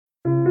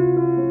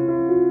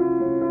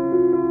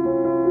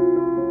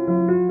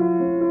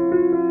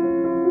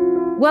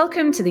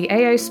Welcome to the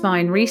AO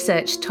Spine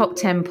Research Top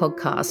 10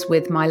 podcast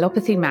with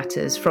Myelopathy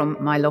Matters from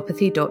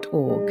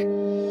myelopathy.org.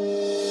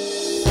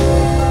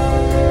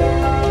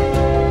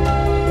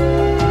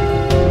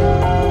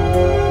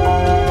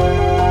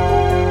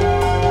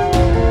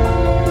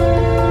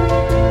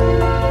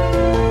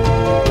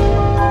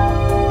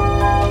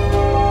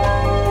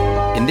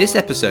 In this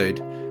episode,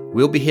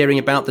 we'll be hearing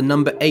about the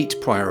number 8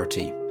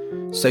 priority,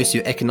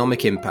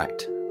 socioeconomic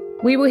impact.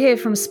 We will hear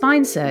from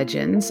spine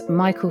surgeons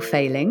Michael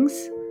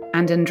Failings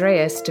and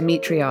Andreas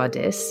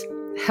Dimitriadis,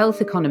 health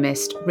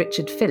economist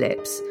Richard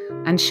Phillips,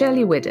 and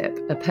Shirley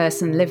Widdop, a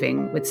person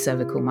living with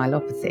cervical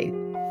myelopathy.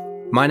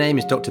 My name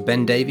is Dr.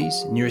 Ben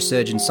Davies,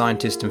 neurosurgeon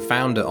scientist and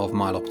founder of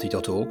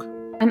myelopathy.org.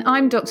 And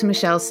I'm Dr.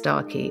 Michelle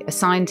Starkey, a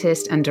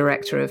scientist and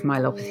director of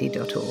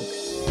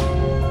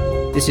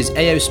myelopathy.org. This is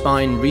AO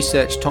Spine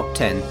Research Top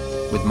 10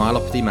 with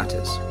Myelopathy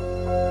Matters.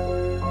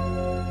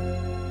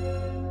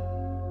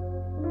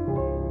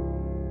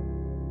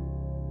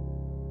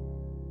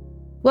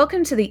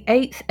 Welcome to the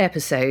 8th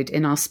episode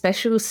in our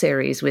special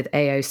series with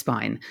AO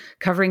Spine,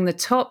 covering the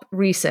top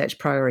research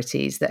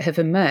priorities that have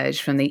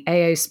emerged from the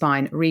AO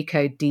Spine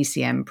Recode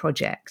DCM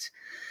project.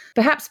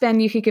 Perhaps, Ben,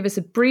 you could give us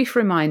a brief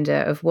reminder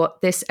of what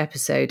this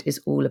episode is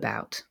all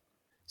about.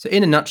 So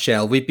in a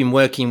nutshell, we've been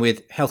working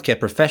with healthcare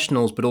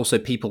professionals, but also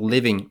people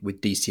living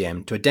with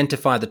DCM to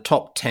identify the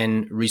top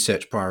 10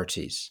 research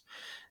priorities.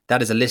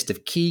 That is a list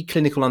of key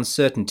clinical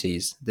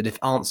uncertainties that, if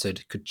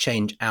answered, could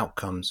change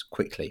outcomes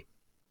quickly.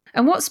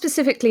 And what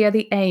specifically are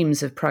the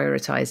aims of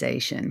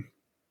prioritisation?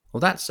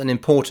 Well, that's an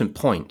important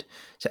point.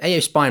 So AO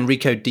Spine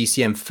Recode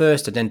DCM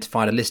first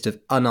identified a list of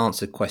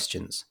unanswered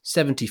questions,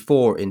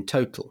 74 in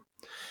total.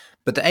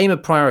 But the aim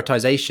of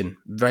prioritisation,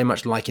 very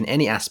much like in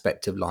any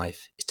aspect of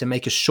life, is to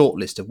make a short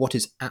list of what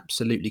is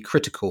absolutely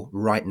critical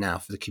right now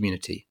for the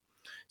community.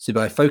 So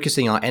by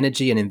focusing our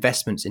energy and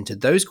investments into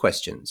those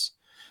questions,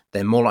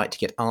 they're more likely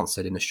to get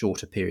answered in a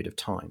shorter period of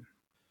time.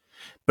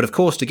 But of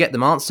course, to get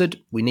them answered,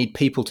 we need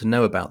people to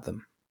know about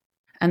them.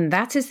 And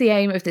that is the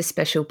aim of this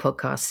special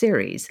podcast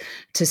series,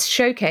 to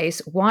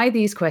showcase why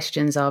these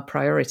questions are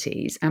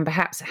priorities and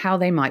perhaps how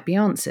they might be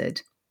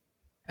answered.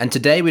 And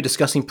today we're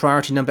discussing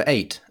priority number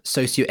 8,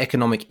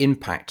 socioeconomic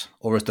impact,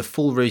 or as the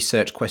full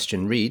research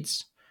question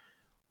reads,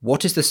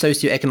 what is the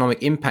socioeconomic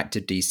impact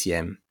of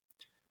DCM?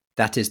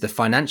 That is the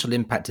financial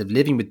impact of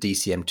living with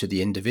DCM to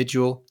the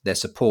individual, their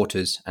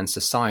supporters, and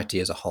society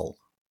as a whole.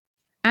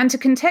 And to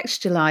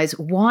contextualise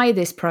why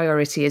this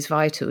priority is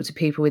vital to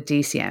people with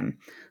DCM,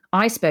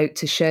 I spoke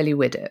to Shirley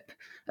Widdop,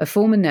 a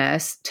former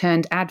nurse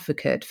turned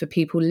advocate for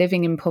people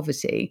living in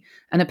poverty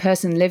and a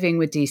person living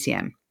with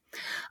DCM.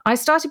 I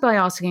started by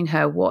asking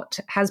her what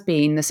has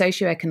been the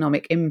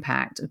socioeconomic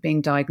impact of being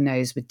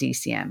diagnosed with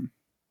DCM.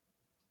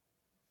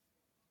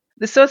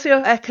 The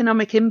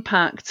socioeconomic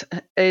impact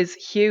is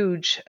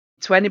huge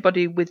to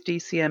anybody with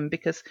DCM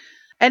because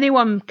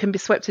anyone can be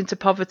swept into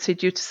poverty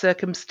due to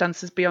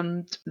circumstances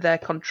beyond their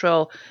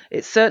control.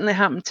 It certainly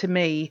happened to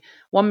me.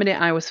 1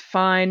 minute I was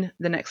fine,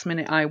 the next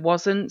minute I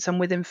wasn't. And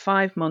within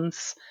 5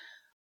 months,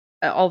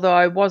 although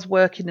I was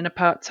working in a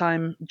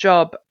part-time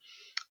job,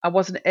 I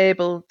wasn't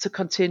able to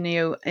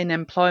continue in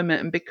employment.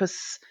 And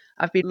because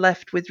I've been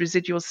left with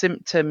residual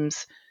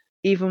symptoms,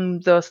 even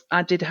though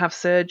I did have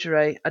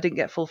surgery, I didn't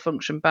get full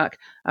function back.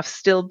 I've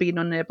still been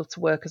unable to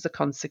work as a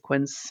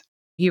consequence.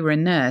 You were a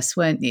nurse,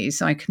 weren't you?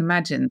 So I can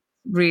imagine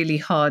really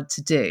hard to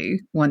do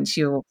once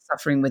you're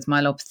suffering with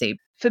myelopathy.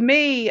 For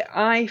me,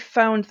 I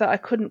found that I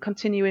couldn't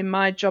continue in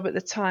my job at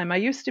the time. I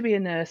used to be a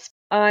nurse.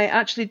 I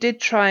actually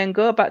did try and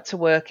go back to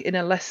work in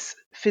a less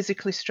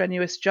physically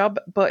strenuous job,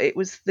 but it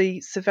was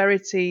the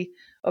severity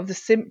of the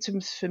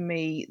symptoms for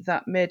me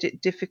that made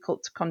it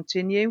difficult to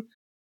continue.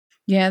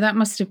 Yeah, that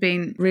must have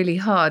been really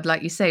hard,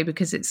 like you say,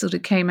 because it sort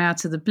of came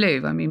out of the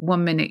blue. I mean,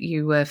 1 minute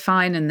you were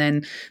fine, and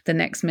then the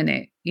next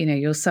minute,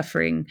 you're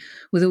suffering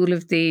with all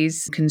of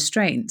these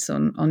constraints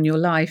on your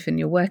life and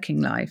your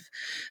working life.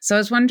 So I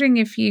was wondering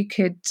if you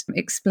could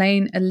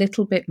explain a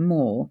little bit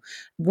more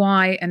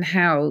why and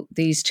how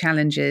these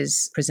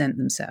challenges present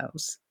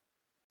themselves.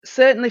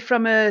 Certainly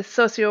from a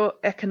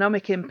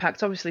socio-economic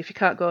impact, obviously, if you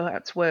can't go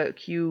out to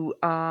work, you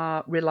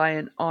are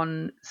reliant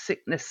on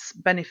sickness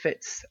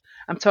benefits.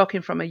 I'm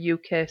talking from a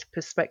UK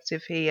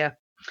perspective here.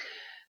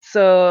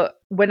 So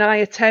when I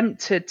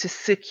attempted to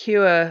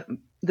secure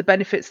the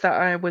benefits that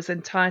I was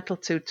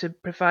entitled to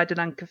provide an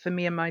anchor for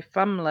me and my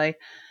family,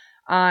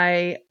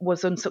 I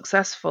was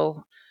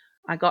unsuccessful.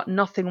 I got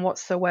nothing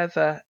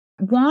whatsoever.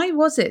 Why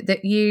was it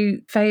that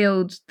you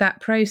failed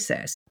that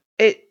process?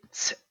 It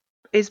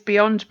is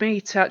beyond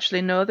me to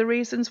actually know the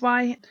reasons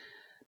why,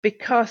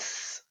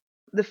 because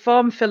the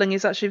form filling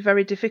is actually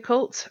very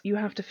difficult. You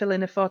have to fill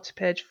in a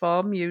 40-page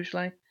form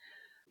usually.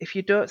 If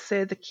you don't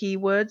say the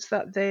keywords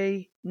that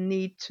they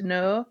need to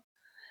know.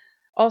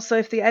 Also,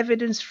 if the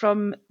evidence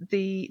from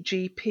the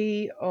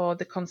GP or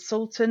the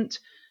consultant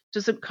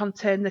doesn't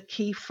contain the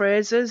key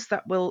phrases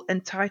that will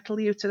entitle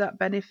you to that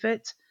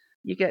benefit,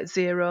 you get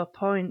 0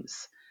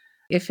 points.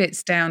 If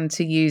it's down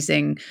to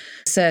using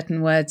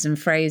certain words and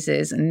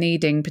phrases and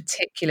needing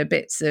particular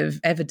bits of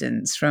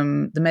evidence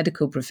from the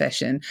medical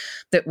profession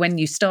that when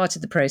you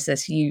started the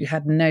process you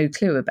had no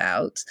clue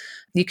about,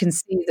 you can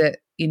see that,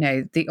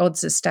 the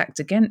odds are stacked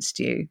against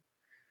you.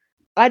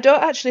 I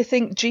don't actually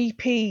think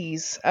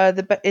GPs are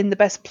in the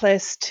best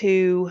place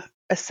to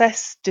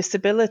assess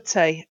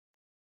disability.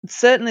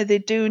 Certainly, they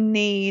do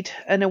need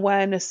an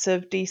awareness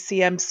of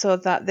DCM so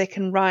that they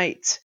can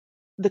write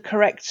the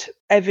correct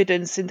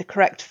evidence in the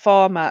correct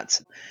format.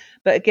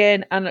 But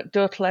again,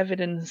 anecdotal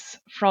evidence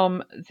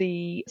from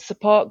the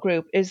support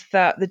group is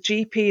that the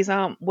GPs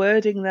aren't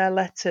wording their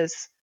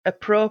letters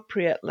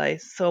appropriately,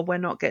 so we're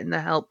not getting the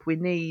help we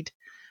need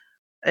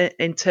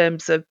in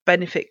terms of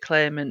benefit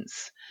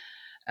claimants.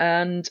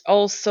 And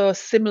also,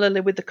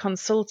 similarly with the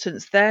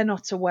consultants, they're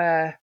not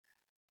aware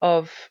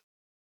of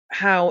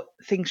how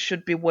things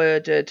should be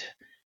worded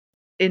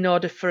in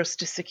order for us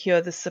to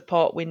secure the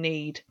support we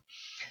need.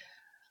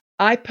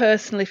 I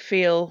personally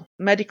feel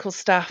medical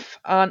staff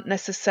aren't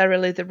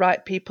necessarily the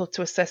right people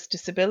to assess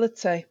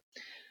disability.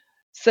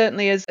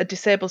 Certainly, as a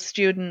disabled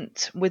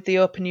student with the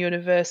Open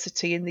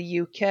University in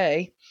the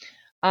UK,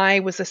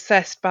 I was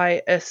assessed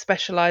by a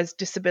specialised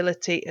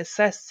disability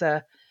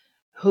assessor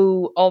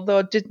who,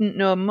 although didn't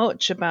know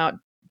much about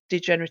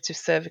degenerative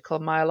cervical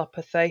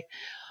myelopathy,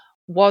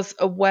 was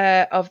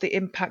aware of the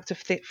impact of,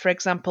 for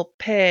example,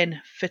 pain,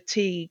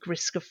 fatigue,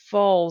 risk of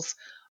falls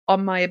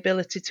on my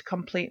ability to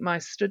complete my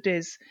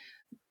studies.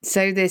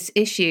 So this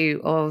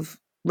issue of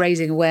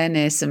raising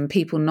awareness and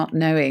people not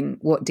knowing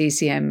what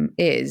DCM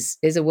is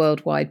a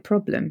worldwide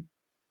problem.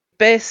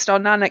 Based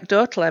on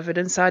anecdotal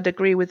evidence, I'd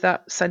agree with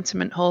that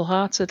sentiment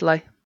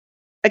wholeheartedly.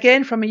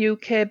 Again, from a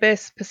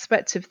UK-based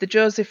perspective, the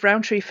Joseph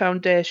Rowntree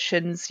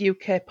Foundation's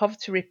UK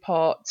poverty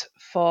report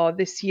for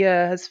this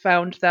year has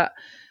found that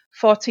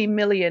 14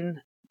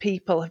 million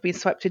people have been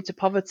swept into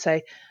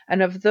poverty,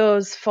 and of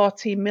those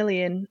 14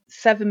 million,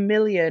 7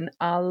 million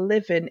are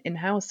living in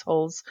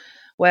households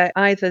where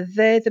either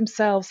they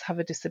themselves have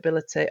a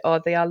disability or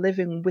they are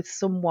living with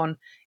someone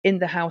in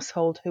the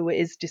household who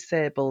is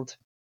disabled.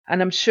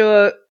 And I'm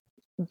sure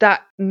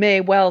that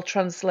may well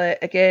translate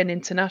again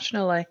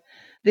internationally.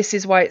 This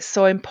is why it's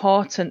so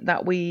important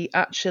that we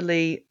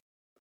actually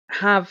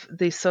have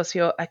the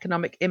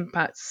socio-economic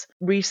impacts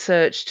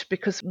researched,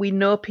 because we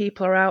know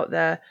people are out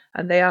there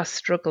and they are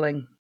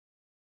struggling.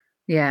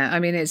 Yeah, I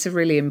mean, it's a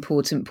really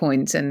important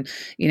point. And,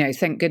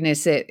 thank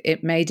goodness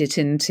it made it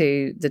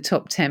into the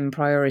top 10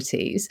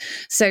 priorities.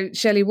 So,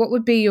 Shelley, what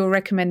would be your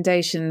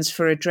recommendations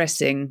for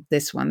addressing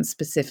this one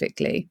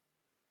specifically?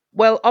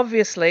 Well,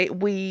 obviously,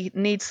 we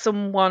need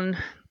someone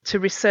to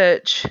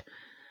research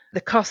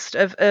the cost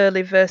of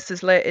early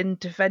versus late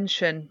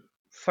intervention,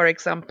 for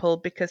example,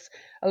 because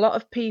a lot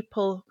of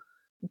people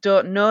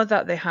don't know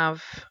that they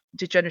have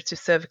degenerative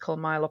cervical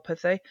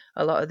myelopathy.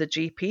 A lot of the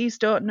GPs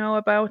don't know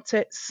about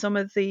it. Some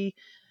of the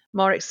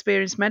more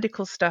experienced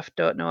medical staff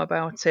don't know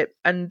about it.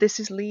 And this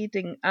is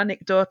leading,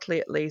 anecdotally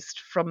at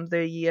least, from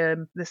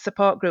the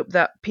support group,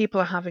 that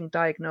people are having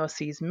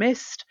diagnoses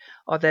missed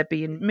or they're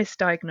being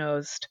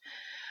misdiagnosed.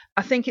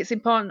 I think it's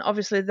important,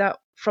 obviously, that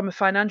from a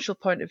financial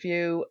point of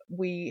view,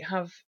 we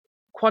have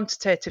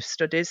quantitative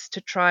studies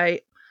to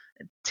try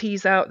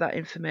tease out that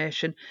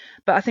information.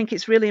 But I think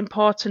it's really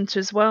important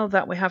as well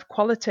that we have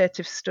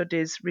qualitative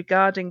studies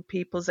regarding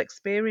people's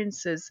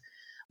experiences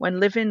when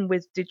living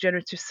with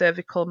degenerative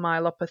cervical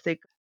myelopathy.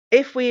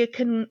 If we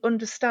can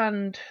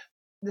understand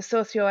the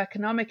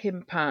socio-economic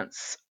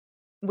impacts,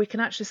 we can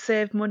actually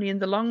save money in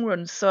the long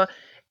run. So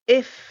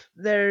if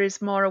there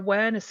is more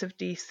awareness of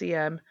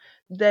DCM,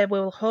 there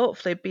will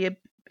hopefully be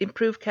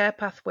improved care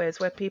pathways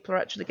where people are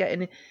actually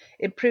getting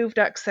improved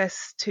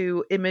access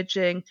to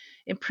imaging,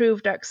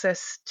 improved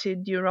access to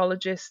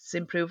neurologists,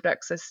 improved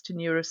access to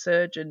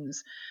neurosurgeons.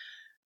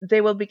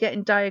 They will be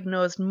getting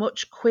diagnosed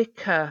much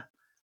quicker,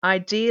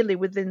 ideally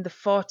within the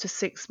 4 to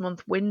 6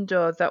 month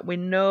window that we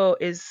know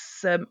is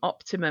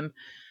optimum.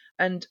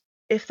 And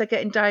if they're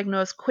getting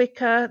diagnosed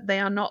quicker, they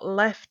are not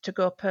left to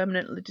go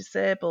permanently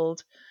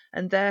disabled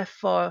and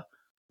therefore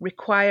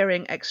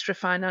requiring extra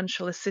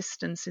financial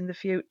assistance in the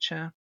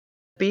future.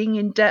 Being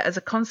in debt as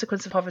a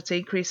consequence of poverty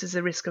increases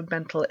the risk of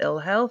mental ill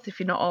health if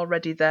you're not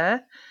already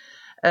there.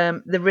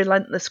 The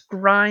relentless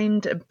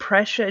grind and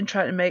pressure in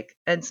trying to make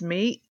ends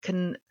meet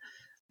can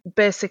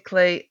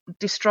basically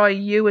destroy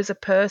you as a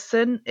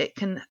person. It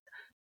can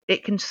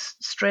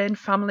strain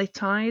family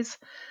ties.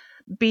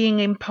 Being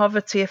in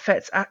poverty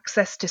affects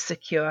access to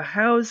secure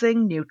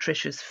housing,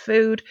 nutritious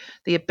food,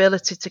 the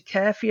ability to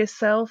care for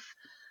yourself.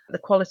 The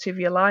quality of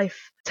your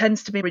life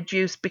tends to be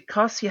reduced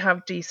because you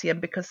have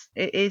DCM, because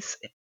it is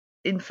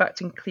in fact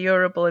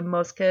incurable in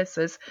most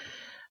cases.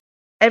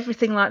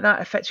 Everything like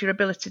that affects your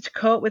ability to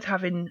cope with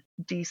having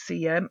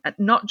DCM, and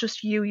not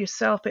just you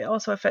yourself, it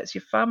also affects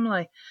your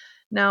family.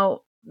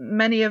 Now,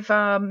 many of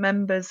our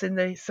members in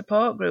the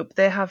support group,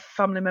 they have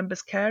family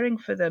members caring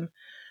for them.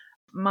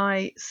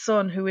 My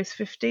son, who is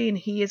 15,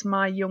 he is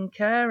my young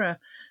carer.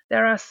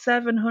 There are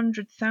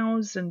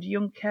 700,000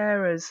 young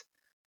carers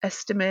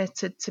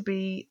estimated to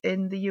be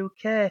in the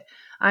UK.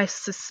 I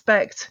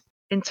suspect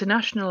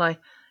internationally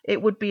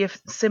it would be a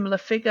similar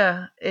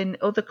figure in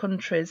other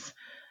countries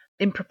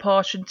in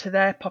proportion to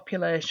their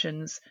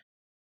populations.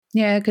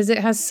 Yeah, because it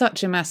has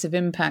such a massive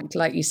impact,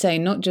 like you say,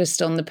 not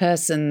just on the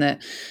person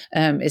that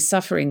is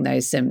suffering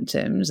those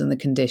symptoms and the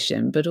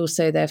condition, but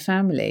also their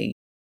family.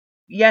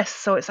 Yes,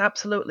 so it's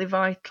absolutely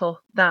vital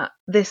that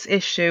this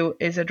issue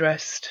is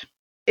addressed.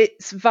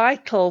 It's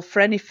vital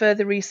for any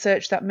further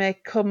research that may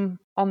come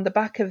on the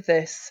back of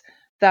this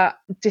that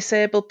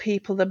disabled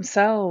people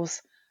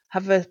themselves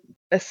have a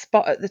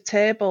spot at the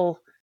table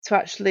to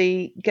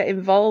actually get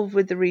involved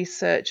with the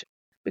research,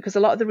 because a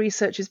lot of the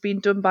research is being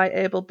done by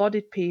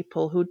able-bodied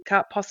people who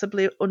can't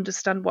possibly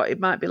understand what it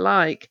might be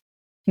like.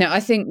 Now,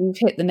 I think you've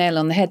hit the nail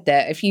on the head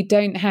there. If you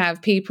don't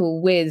have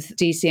people with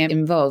DCM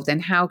involved, then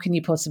how can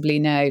you possibly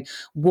know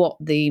what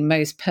the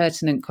most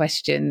pertinent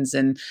questions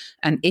and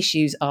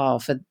issues are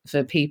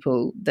for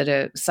people that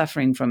are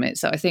suffering from it?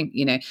 So I think,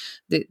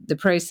 the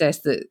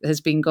process that has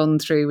been gone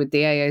through with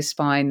the AO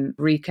Spine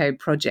RECODE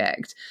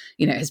project,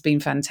 has been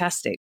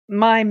fantastic.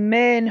 My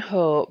main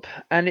hope,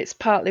 and it's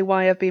partly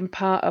why I've been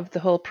part of the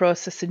whole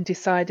process in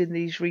deciding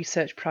these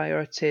research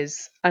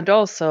priorities, and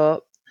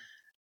also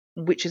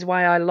which is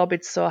why I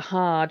lobbied so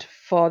hard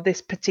for this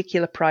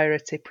particular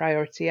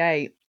priority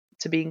A,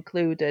 to be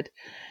included,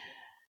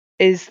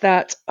 is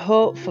that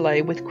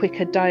hopefully with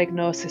quicker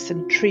diagnosis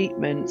and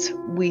treatment,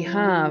 we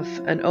have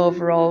an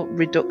overall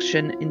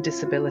reduction in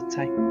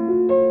disability.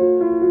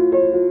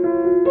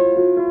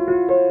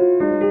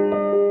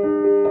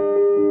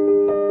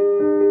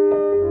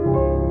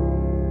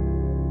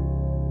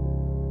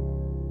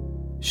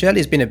 Shirley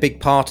has been a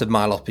big part of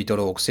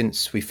myelopathy.org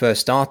since we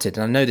first started,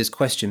 and I know this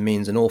question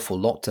means an awful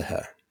lot to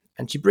her.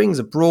 And she brings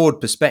a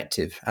broad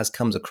perspective, as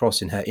comes across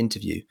in her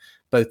interview,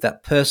 both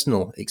that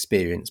personal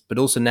experience, but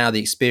also now the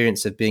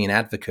experience of being an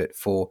advocate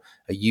for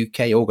a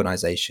UK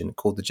organisation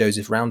called the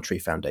Joseph Rowntree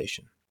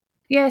Foundation.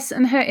 Yes,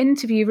 and her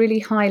interview really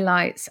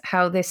highlights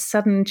how this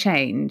sudden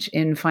change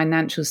in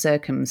financial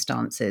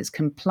circumstances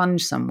can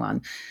plunge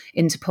someone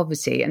into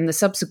poverty, and the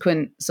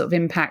subsequent sort of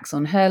impacts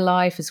on her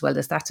life as well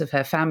as that of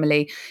her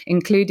family,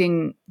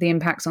 including the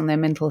impacts on their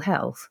mental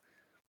health.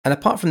 And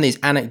apart from these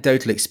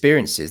anecdotal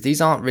experiences, these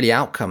aren't really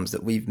outcomes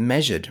that we've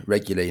measured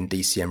regularly in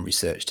DCM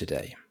research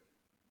today.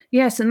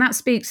 Yes, and that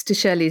speaks to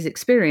Shirley's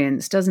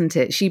experience, doesn't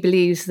it? She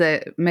believes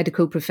that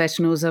medical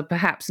professionals are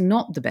perhaps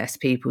not the best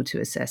people to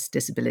assess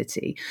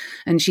disability,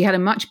 and she had a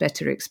much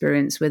better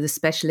experience with a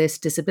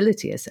specialist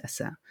disability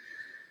assessor.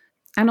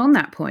 And on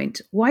that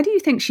point, why do you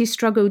think she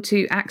struggled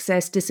to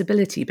access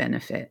disability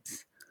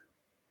benefits?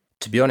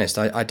 To be honest,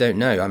 I don't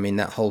know. I mean,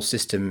 that whole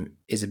system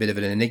is a bit of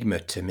an enigma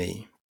to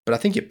me. But I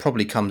think it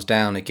probably comes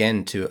down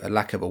again to a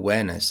lack of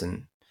awareness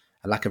and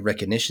a lack of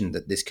recognition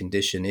that this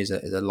condition is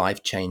a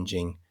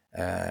life-changing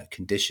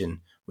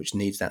condition which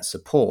needs that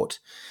support.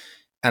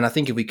 And I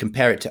think if we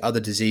compare it to other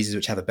diseases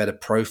which have a better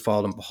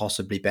profile and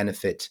possibly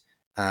benefit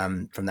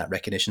from that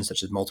recognition,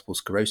 such as multiple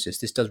sclerosis,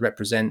 this does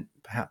represent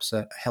perhaps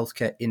a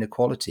healthcare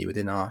inequality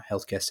within our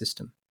healthcare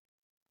system.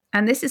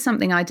 And this is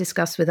something I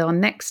discussed with our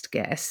next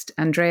guest,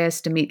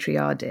 Andreas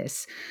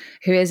Dimitriadis,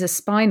 who is a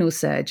spinal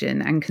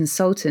surgeon and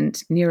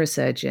consultant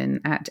neurosurgeon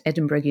at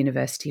Edinburgh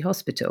University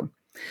Hospital.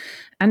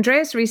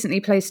 Andreas recently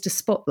placed a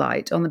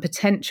spotlight on the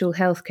potential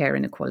healthcare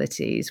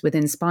inequalities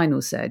within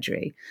spinal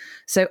surgery.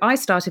 So I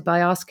started by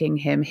asking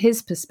him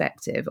his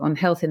perspective on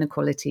health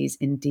inequalities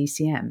in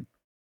DCM.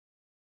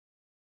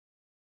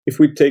 If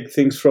we take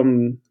things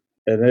from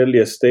an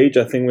earlier stage,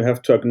 I think we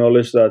have to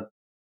acknowledge that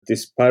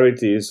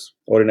disparities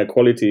or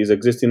inequalities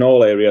exist in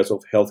all areas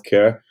of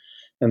healthcare,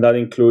 and that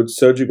includes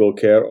surgical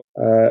care.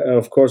 And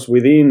of course,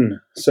 within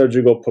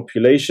surgical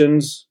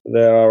populations,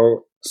 there are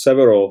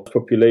several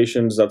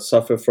populations that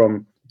suffer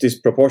from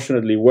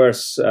disproportionately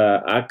worse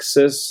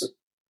access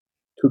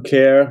to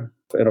care,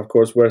 and of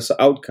course, worse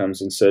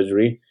outcomes in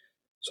surgery.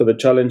 So the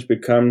challenge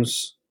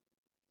becomes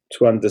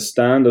to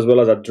understand as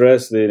well as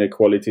address the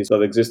inequalities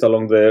that exist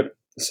along the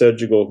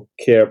surgical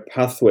care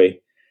pathway.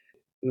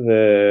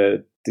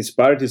 The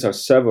disparities are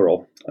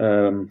several.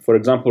 For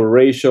example,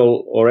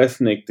 racial or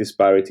ethnic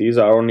disparities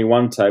are only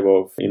one type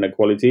of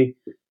inequality,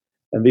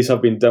 and these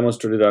have been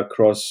demonstrated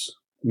across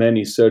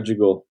many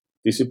surgical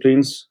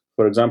disciplines.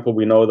 For example,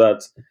 we know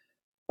that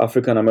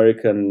African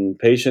American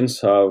patients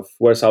have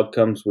worse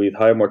outcomes with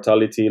higher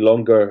mortality,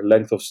 longer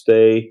length of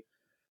stay,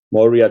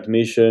 more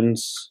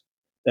readmissions,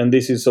 and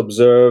this is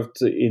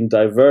observed in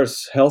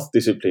diverse health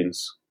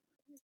disciplines,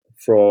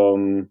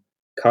 from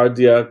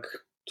cardiac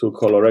to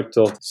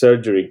colorectal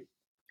surgery.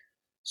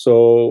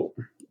 So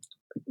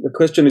the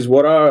question is,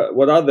 what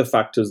are the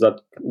factors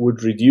that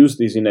would reduce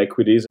these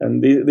inequities?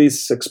 And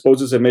this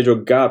exposes a major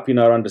gap in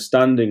our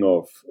understanding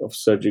of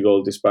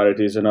surgical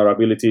disparities and our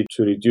ability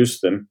to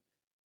reduce them,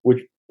 which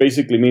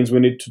basically means we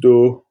need to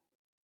do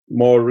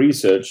more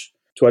research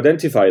to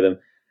identify them.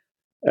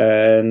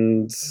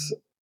 And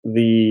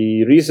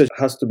the research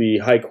has to be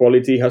high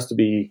quality, has to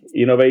be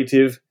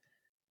innovative.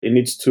 It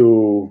needs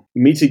to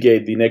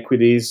mitigate the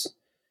inequities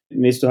It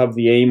needs to have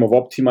the aim of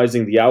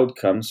optimizing the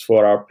outcomes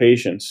for our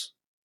patients.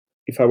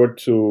 If I were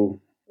to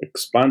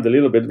expand a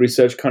little bit,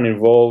 research can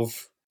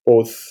involve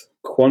both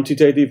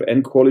quantitative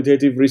and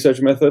qualitative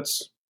research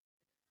methods.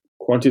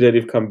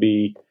 Quantitative can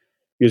be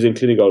using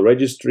clinical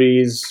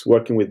registries,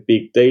 working with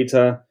big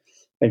data,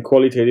 and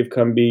qualitative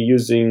can be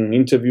using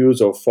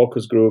interviews or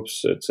focus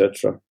groups,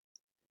 etc.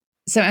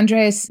 So,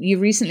 Andreas, you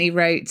recently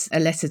wrote a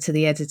letter to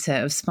the editor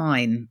of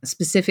Spine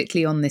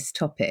specifically on this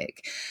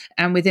topic.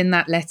 And within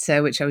that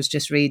letter, which I was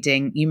just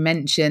reading, you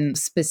mentioned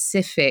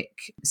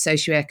specific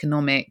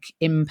socioeconomic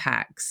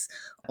impacts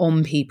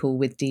on people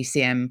with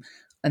DCM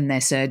and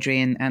their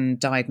surgery and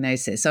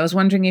diagnosis. So I was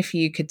wondering if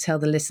you could tell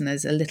the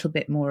listeners a little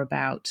bit more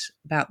about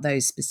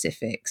those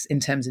specifics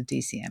in terms of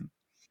DCM.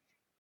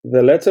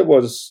 The letter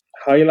was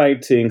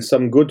highlighting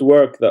some good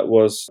work that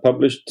was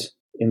published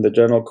in the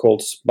journal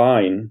called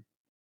Spine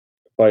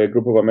by a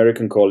group of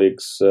American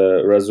colleagues,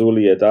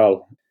 Razuli et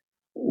al.,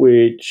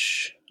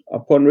 which,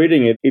 upon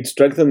reading it, it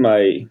strengthened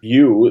my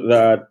view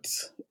that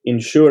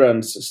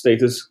insurance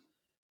status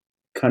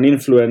can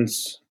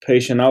influence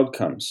patient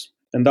outcomes.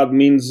 And that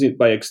means,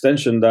 by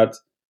extension, that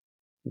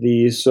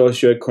the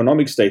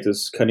socioeconomic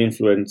status can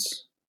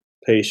influence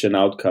patient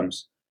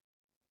outcomes.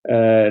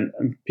 And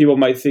people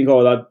might think,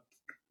 that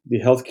the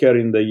healthcare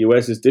in the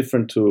US is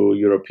different to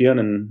European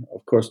and,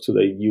 of course, to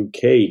the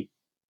UK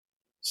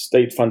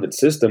state-funded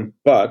system,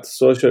 but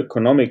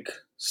socioeconomic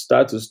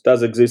status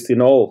does exist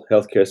in all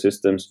healthcare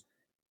systems.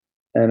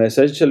 And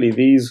essentially,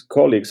 these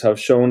colleagues have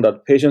shown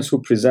that patients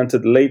who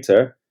presented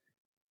later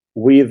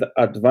with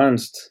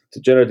advanced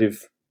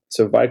degenerative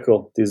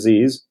cervical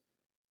disease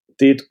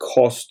did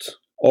cost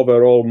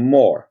overall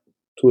more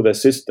to the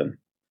system.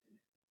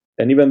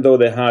 And even though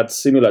they had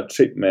similar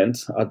treatment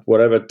at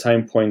whatever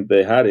time point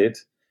they had it,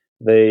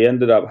 they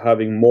ended up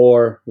having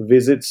more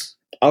visits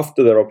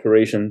after their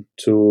operation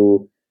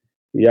to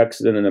the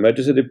accident and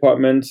emergency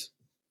department,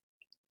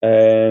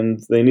 and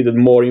they needed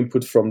more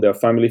input from their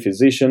family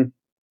physician,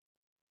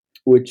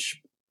 which,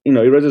 it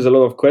raises a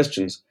lot of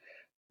questions.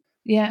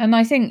 Yeah, and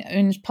I think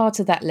in part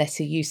of that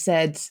letter, you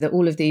said that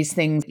all of these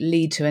things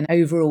lead to an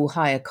overall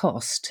higher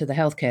cost to the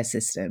healthcare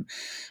system.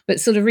 But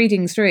sort of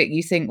reading through it,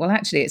 you think, well,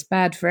 actually, it's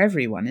bad for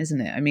everyone,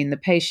 isn't it? I mean, the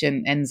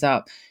patient ends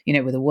up,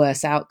 with a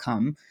worse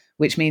outcome,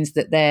 which means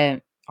that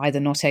they're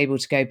either not able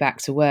to go back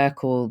to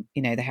work or,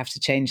 they have to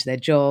change their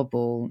job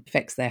or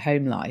affects their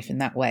home life in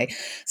that way.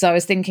 So I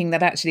was thinking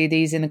that actually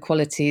these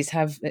inequalities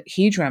have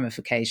huge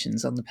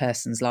ramifications on the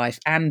person's life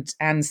and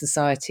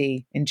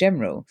society in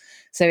general.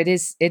 So it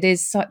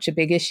is such a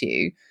big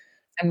issue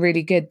and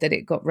really good that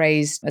it got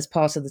raised as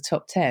part of the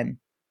top 10.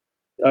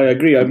 I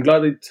agree. I'm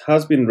glad it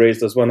has been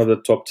raised as one of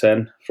the top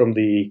 10 from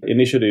the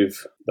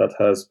initiative that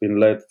has been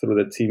led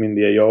through the team in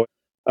the AO.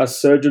 As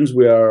surgeons,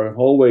 we are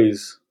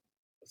always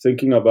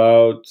thinking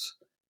about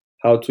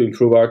how to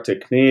improve our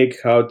technique,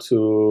 how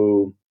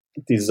to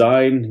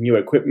design new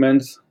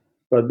equipment.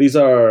 But these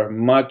are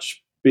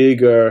much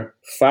bigger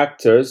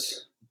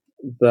factors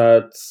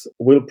that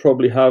will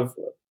probably have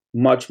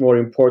much more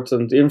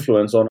important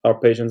influence on our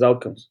patients'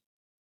 outcomes.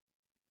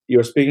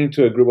 You're speaking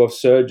to a group of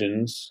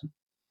surgeons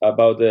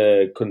about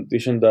a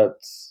condition that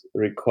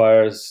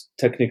requires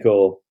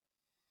technical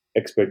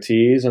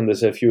expertise, and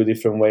there's a few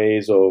different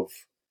ways of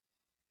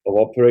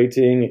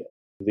operating.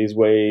 These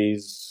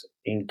ways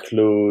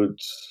include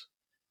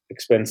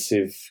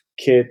expensive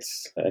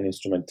kits and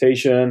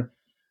instrumentation.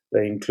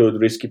 They include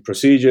risky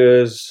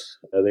procedures.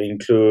 They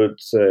include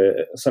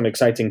some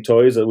exciting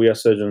toys that we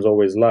as surgeons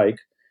always like.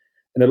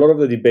 And a lot of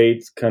the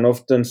debate can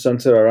often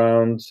center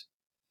around,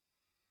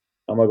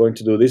 am I going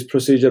to do this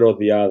procedure or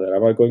the other?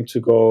 Am I going to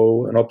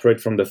go and operate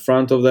from the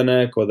front of the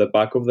neck or the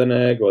back of the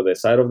neck or the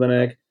side of the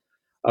neck?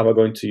 Am I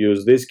going to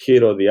use this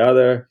kit or the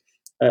other?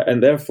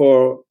 And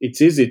therefore,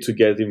 it's easy to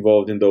get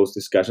involved in those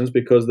discussions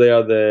because they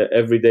are the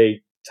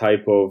everyday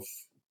type of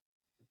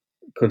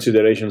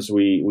considerations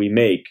we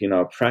make in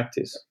our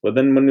practice. But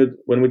then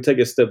when we take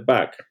a step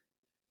back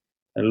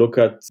and look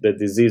at the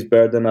disease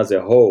burden as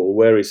a whole,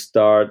 where it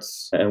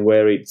starts and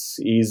where it's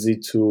easy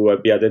to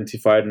be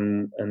identified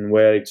and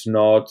where it's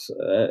not,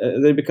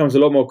 it becomes a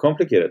lot more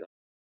complicated.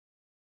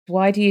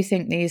 Why do you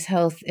think these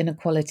health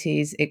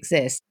inequalities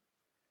exist?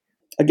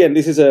 Again,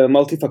 this is a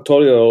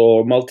multifactorial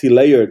or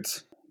multi-layered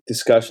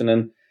discussion,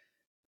 and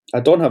I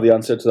don't have the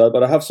answer to that,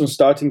 but I have some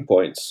starting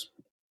points.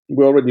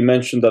 We already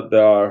mentioned that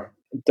there are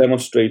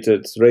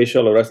demonstrated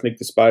racial or ethnic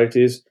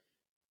disparities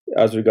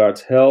as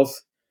regards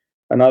health.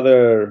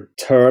 Another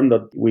term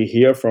that we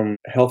hear from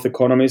health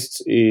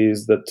economists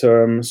is the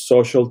term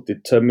social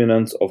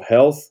determinants of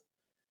health,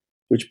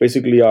 which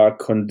basically are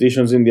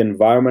conditions in the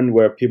environment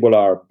where people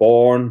are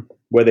born,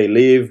 where they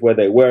live, where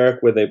they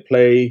work, where they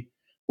play,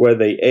 where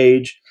they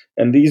age.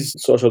 And these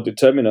social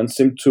determinants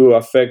seem to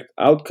affect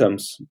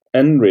outcomes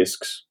and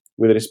risks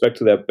with respect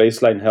to their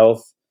baseline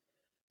health,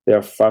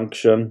 their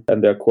function,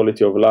 and their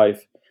quality of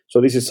life.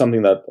 So this is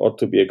something that ought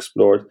to be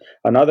explored.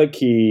 Another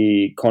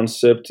key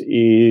concept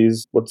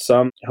is what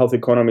some health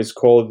economists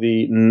call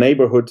the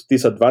neighborhood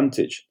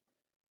disadvantage.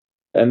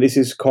 And this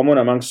is common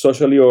among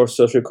socially or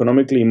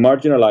socioeconomically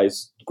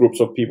marginalized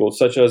groups of people,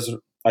 such as,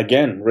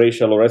 again,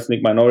 racial or ethnic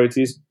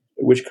minorities,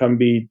 which can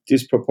be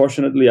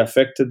disproportionately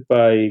affected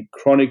by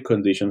chronic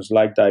conditions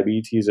like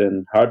diabetes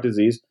and heart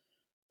disease,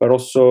 but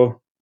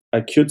also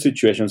acute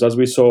situations, as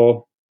we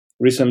saw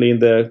recently in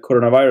the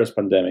coronavirus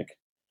pandemic.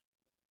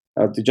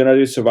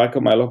 Degenerative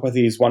cervical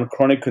myelopathy is one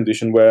chronic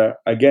condition where,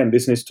 again,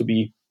 this needs to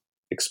be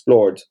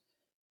explored.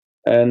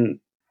 And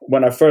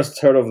when I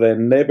first heard of the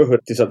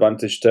neighborhood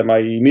disadvantage term, I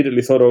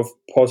immediately thought of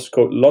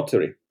postcode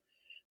lottery,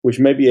 which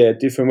may be a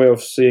different way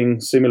of seeing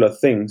similar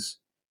things,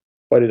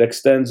 but it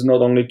extends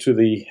not only to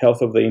the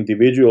health of the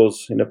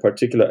individuals in a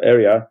particular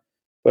area,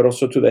 but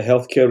also to the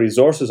healthcare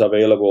resources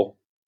available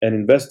and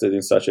invested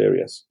in such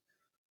areas.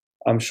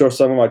 I'm sure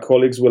some of my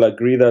colleagues will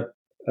agree that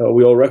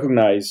we all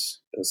recognize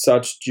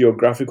such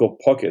geographical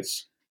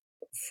pockets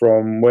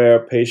from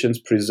where patients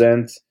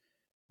present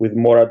with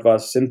more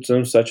advanced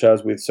symptoms, such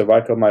as with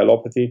cervical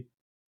myelopathy,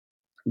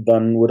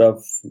 than would have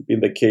been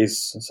the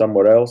case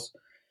somewhere else.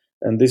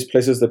 And this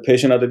places the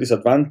patient at a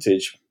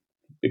disadvantage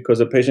because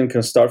the patient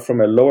can start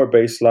from a lower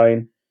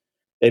baseline,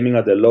 aiming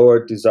at a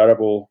lower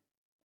desirable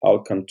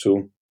outcome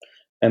too.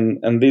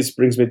 And this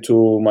brings me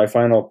to my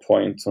final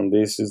point on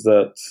this, is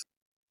that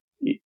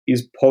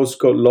is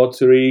postcode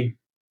lottery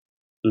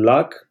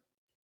luck,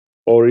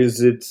 or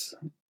is it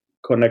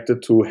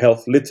connected to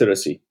health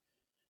literacy,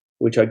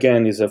 which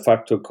again is a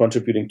factor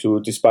contributing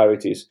to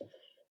disparities?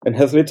 And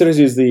health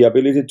literacy is the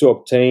ability to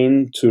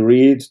obtain, to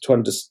read, to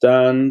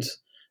understand,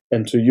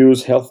 and to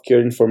use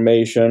healthcare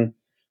information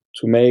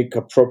to make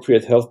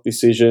appropriate health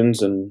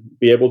decisions and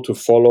be able to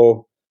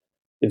follow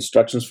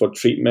instructions for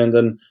treatment.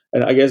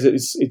 And I guess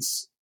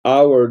it's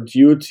our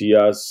duty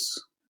as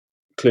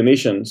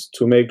clinicians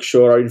to make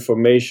sure our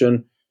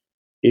information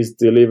is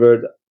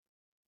delivered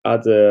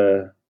at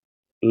a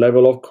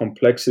level of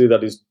complexity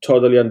that is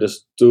totally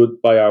understood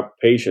by our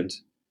patient.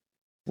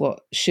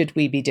 What should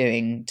we be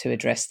doing to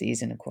address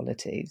these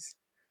inequalities?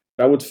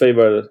 I would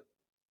favor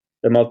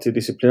a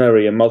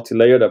multidisciplinary and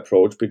multi-layered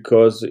approach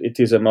because it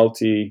is a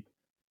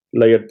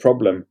multi-layered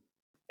problem.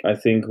 I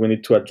think we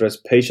need to address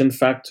patient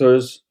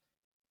factors,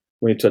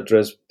 we need to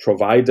address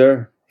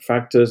provider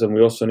factors, and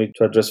we also need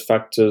to address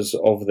factors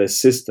of the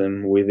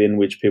system within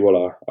which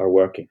people are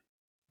working.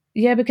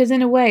 Yeah, because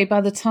in a way,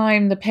 by the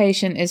time the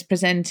patient is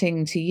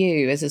presenting to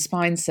you as a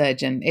spine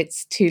surgeon,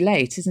 it's too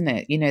late, isn't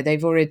it? You know,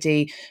 they've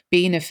already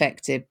been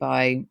affected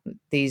by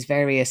these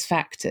various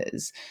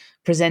factors,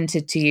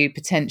 presented to you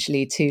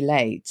potentially too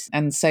late.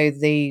 And so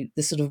the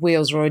sort of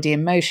wheels are already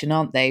in motion,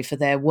 aren't they, for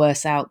their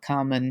worse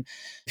outcome and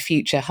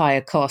future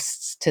higher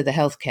costs to the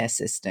healthcare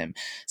system.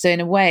 So in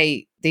a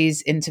way,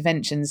 these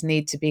interventions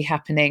need to be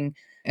happening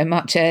a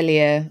much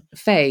earlier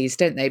phase,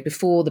 don't they,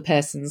 before the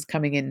person's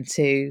coming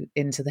into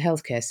the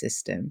healthcare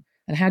system.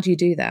 And how do you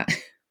do that?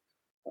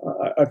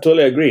 I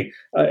totally agree.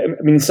 I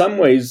mean, in some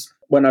ways,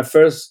 when I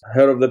first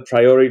heard of the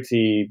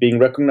priority being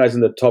recognized in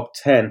the top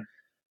 10,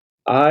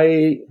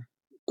 I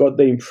got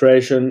the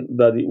impression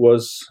that it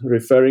was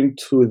referring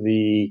to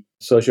the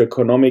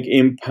socioeconomic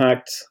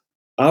impact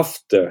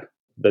after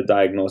the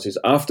diagnosis,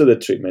 after the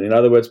treatment. In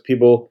other words,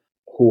 people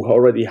who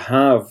already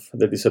have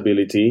the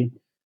disability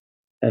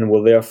and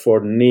will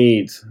therefore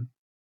need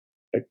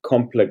a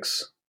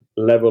complex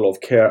level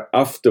of care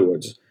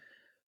afterwards.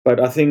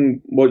 But I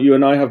think what you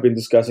and I have been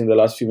discussing the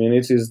last few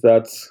minutes is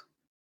that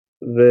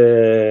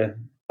the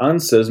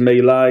answers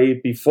may lie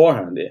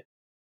beforehand.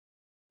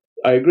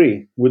 I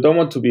agree. We don't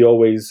want to be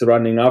always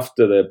running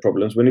after the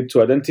problems. We need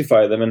to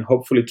identify them and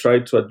hopefully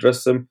try to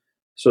address them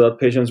so that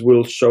patients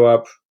will show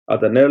up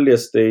at an earlier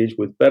stage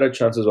with better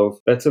chances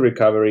of better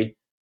recovery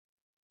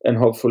and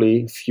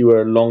hopefully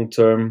fewer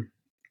long-term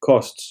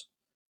costs.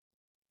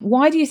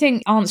 Why do you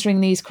think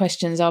answering these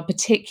questions are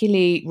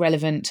particularly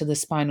relevant to the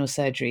spinal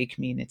surgery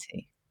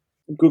community?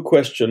 Good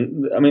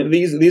question. I mean,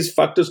 these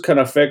factors can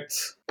affect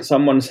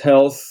someone's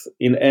health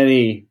in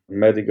any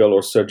medical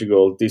or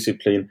surgical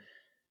discipline.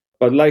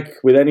 But like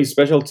with any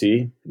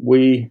specialty,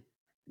 we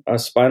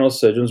as spinal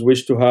surgeons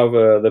wish to have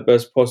the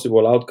best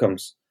possible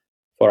outcomes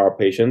for our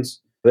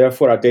patients.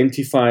 Therefore,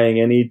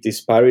 identifying any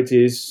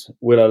disparities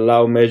will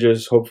allow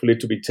measures hopefully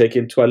to be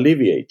taken to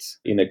alleviate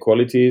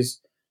inequalities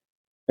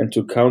and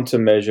to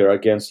countermeasure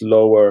against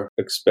lower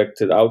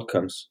expected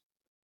outcomes.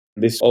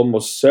 This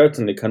almost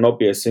certainly cannot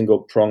be a single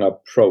prong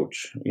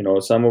approach. You know,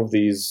 some of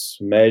these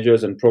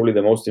measures, and probably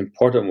the most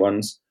important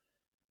ones,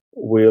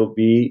 will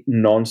be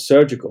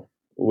non-surgical.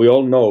 We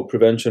all know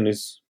prevention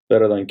is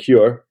better than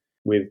cure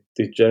with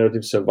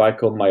degenerative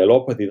cervical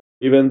myelopathy.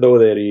 Even though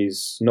there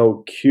is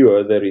no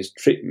cure, there is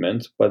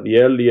treatment, but the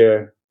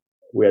earlier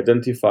we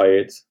identify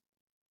it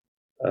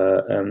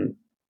and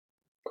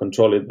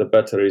control it, the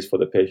better it is for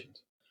the patient.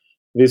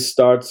 This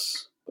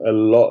starts a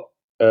lot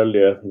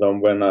earlier than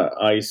when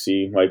I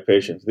see my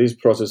patients. This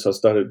process has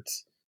started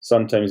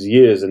sometimes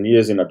years and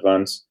years in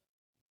advance.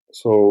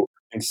 So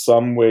in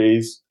some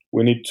ways,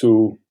 we need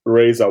to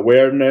raise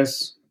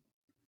awareness,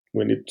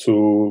 we need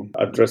to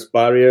address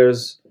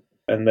barriers,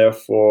 and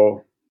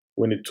therefore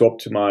we need to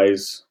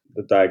optimize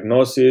the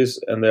diagnosis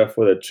and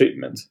therefore the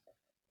treatment.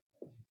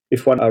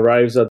 if one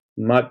arrives at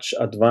much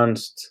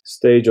advanced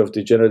stage of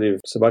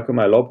degenerative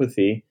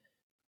subacromialopathy,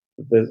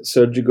 the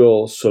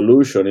surgical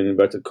solution, in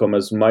inverted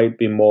commas, might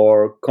be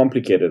more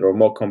complicated or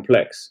more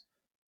complex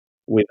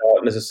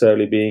without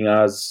necessarily being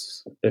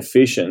as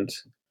efficient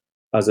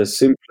as a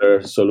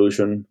simpler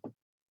solution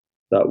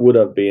that would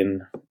have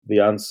been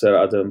the answer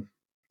at a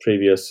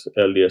previous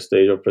earlier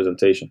stage of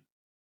presentation.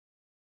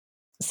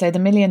 So the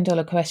 $1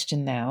 million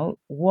question now,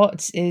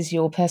 what is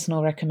your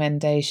personal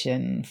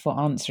recommendation for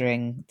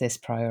answering this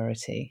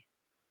priority?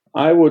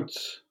 I would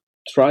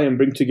try and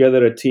bring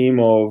together a team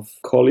of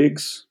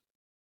colleagues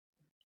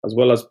as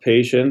well as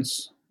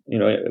patients.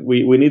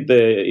 We need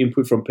the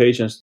input from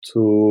patients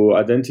to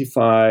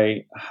identify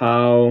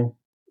how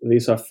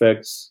this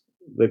affects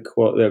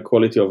their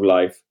quality of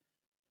life.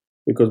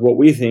 Because what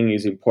we think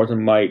is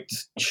important might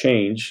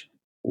change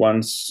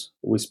once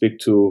we speak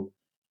to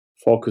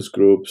focus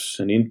groups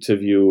and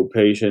interview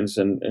patients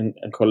and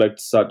collect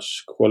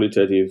such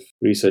qualitative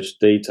research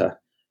data.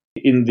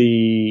 In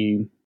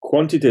the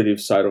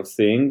quantitative side of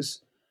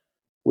things,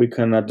 we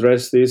can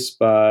address this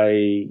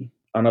by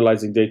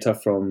analyzing data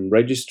from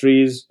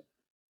registries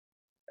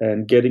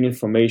and getting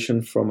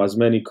information from as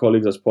many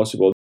colleagues as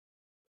possible.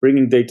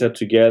 Bringing data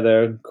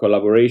together,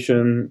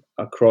 collaboration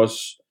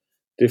across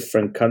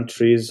different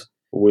countries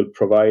will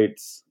provide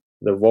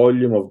the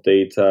volume of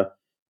data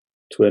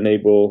to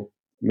enable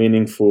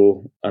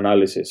meaningful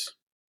analysis.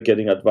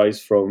 Getting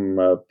advice from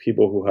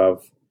people who have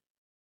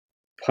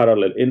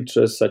parallel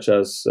interests, such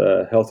as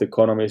health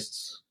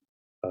economists,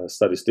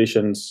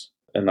 statisticians,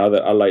 and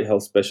other allied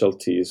health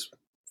specialties.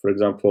 For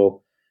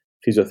example,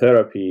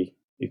 physiotherapy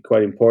is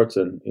quite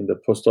important in the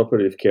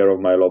postoperative care of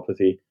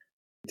myelopathy.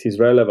 It is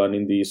relevant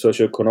in the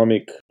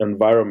socioeconomic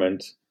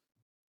environment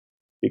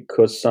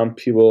because some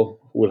people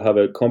will have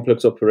a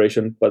complex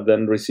operation but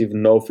then receive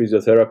no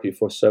physiotherapy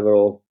for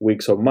several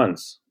weeks or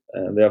months.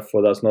 And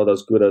therefore, that's not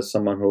as good as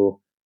someone who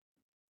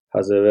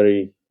has a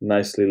very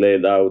nicely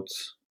laid out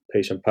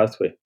patient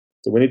pathway.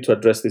 So we need to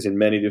address this in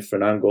many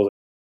different angles.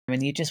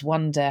 And you just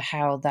wonder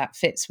how that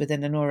fits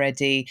within an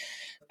already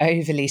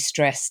overly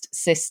stressed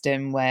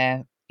system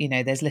where,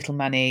 there's little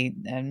money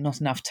and not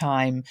enough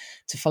time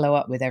to follow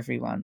up with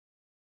everyone.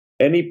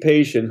 Any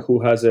patient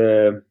who has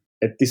a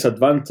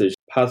disadvantaged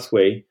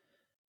pathway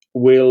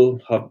will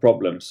have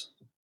problems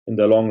in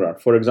the long run.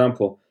 For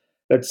example,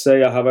 let's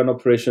say I have an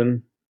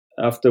operation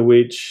after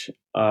which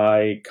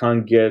I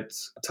can't get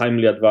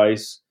timely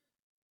advice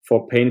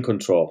for pain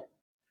control.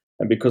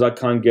 And because I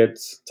can't get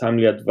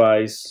timely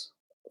advice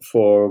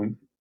for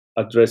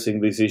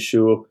addressing this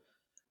issue,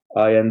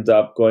 I end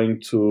up going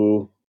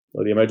to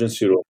the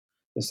emergency room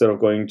instead of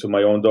going to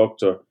my own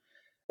doctor.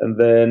 And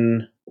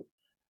then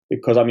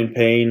because I'm in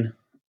pain,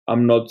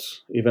 I'm not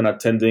even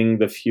attending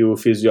the few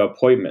physio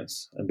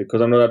appointments. And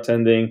because I'm not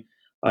attending,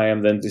 I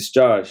am then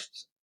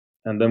discharged.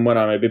 And then when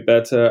I'm a bit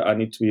better, I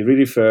need to be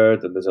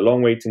re-referred, and there's a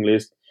long waiting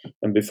list.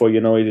 And before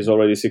you know it, it's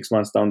already 6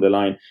 months down the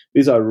line.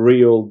 These are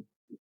real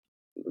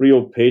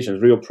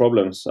patients, real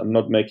problems. I'm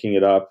not making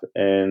it up.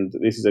 And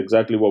this is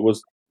exactly what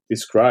was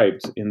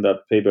described in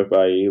that paper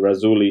by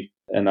Razzulli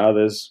and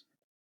others,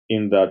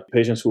 in that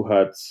patients who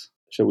had,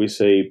 shall we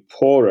say,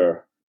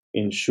 poorer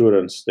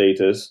insurance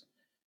status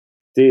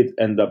did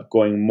end up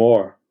going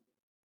more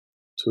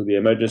to the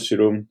emergency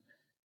room.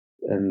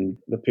 And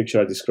the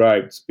picture I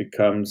described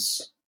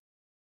becomes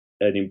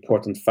an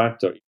important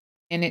factor.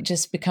 And it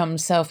just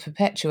becomes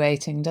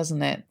self-perpetuating,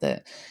 doesn't it?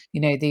 That,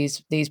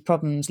 these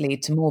problems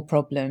lead to more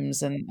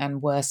problems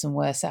and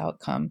worse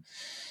outcome.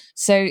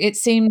 So it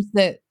seems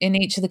that in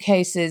each of the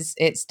cases,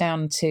 it's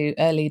down to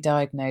early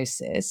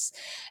diagnosis.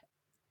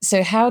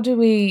 So how do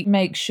we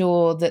make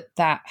sure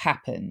that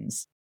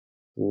happens?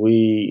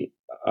 We,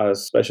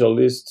 as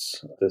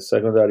specialists, the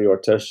secondary or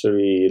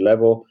tertiary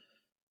level,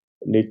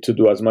 need to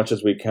do as much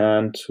as we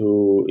can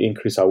to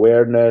increase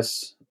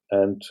awareness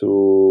and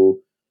to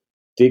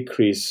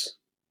decrease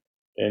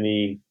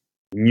any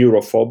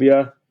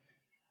neurophobia,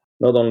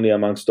 not only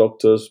amongst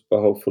doctors,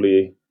 but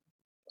hopefully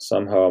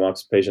somehow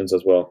amongst patients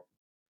as well.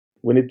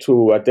 We need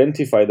to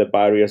identify the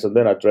barriers and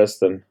then address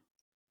them.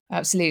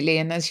 Absolutely.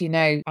 And as you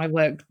know, I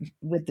work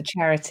with the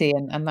charity,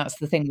 and that's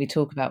the thing we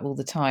talk about all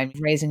the time,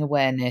 raising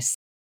awareness.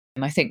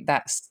 And I think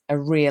that's a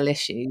real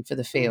issue for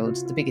the field,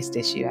 the biggest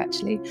issue,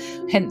 actually.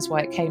 Hence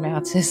why it came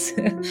out as,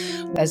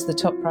 as the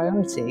top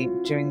priority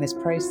during this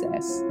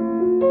process.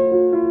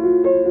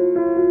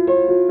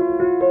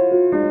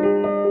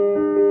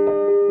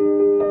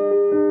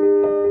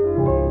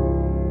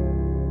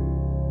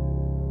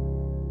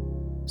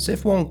 So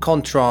if one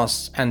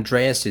contrasts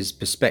Andreas's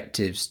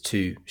perspectives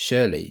to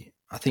Shirley,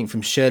 I think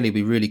from Shirley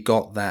we really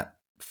got that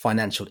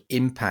financial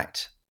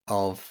impact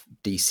of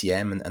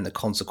DCM and the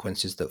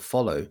consequences that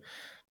follow.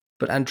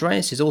 But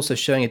Andreas is also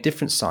showing a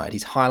different side.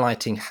 He's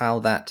highlighting how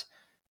that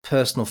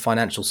personal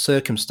financial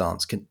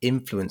circumstance can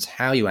influence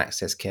how you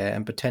access care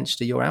and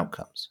potentially your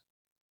outcomes.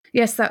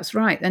 Yes, that's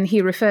right. And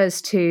he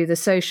refers to the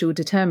social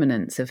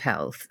determinants of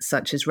health,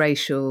 such as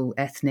racial,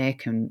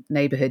 ethnic, and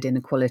neighbourhood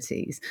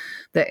inequalities,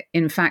 that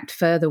in fact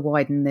further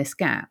widen this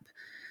gap.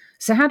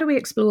 So how do we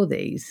explore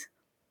these?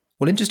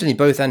 Well, interestingly,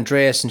 both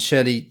Andreas and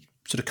Shirley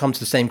sort of come to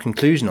the same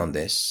conclusion on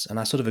this, and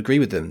I sort of agree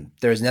with them.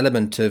 There is an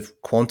element of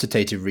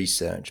quantitative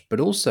research,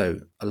 but also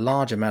a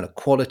large amount of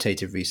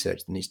qualitative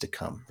research that needs to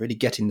come, really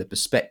getting the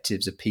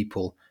perspectives of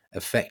people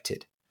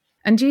affected.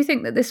 And do you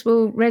think that this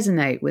will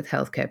resonate with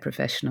healthcare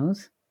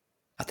professionals?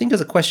 I think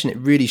as a question, it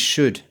really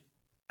should.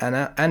 And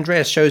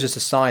Andreas shows us a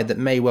side that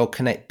may well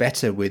connect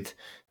better with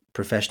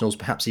professionals,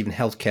 perhaps even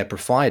healthcare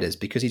providers,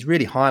 because he's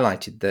really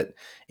highlighted that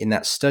in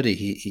that study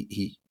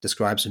he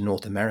describes in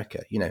North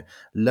America,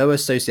 lower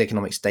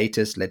socioeconomic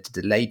status led to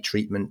delayed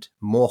treatment,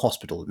 more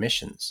hospital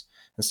admissions.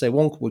 And so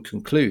one would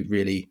conclude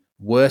really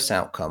worse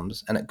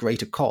outcomes and at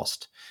greater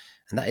cost.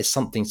 And that is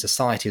something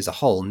society as a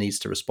whole needs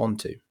to respond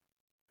to.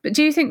 But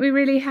do you think we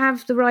really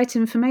have the right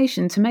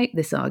information to make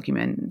this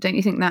argument? Don't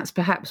you think that's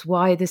perhaps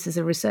why this is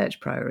a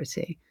research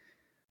priority?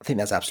 I think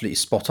that's absolutely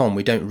spot on.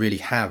 We don't really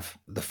have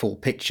the full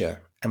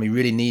picture, and we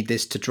really need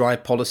this to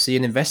drive policy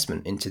and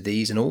investment into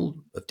these and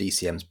all of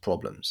DCM's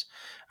problems.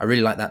 I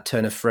really like that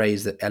turn of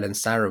phrase that Ellen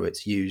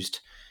Sarowitz used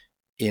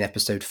in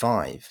episode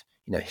 5,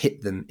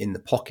 hit them in the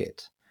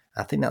pocket.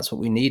 I think that's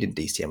what we need in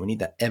DCM. We need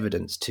that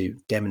evidence to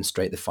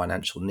demonstrate the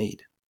financial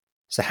need.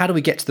 So how do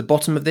we get to the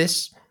bottom of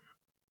this?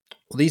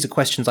 Well, these are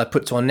questions I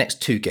put to our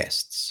next two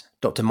guests,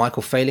 Dr.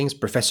 Michael Failings,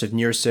 Professor of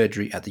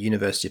Neurosurgery at the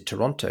University of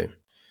Toronto,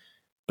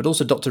 but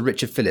also Dr.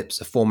 Richard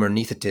Phillips, a former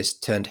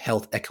anaesthetist turned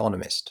health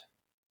economist.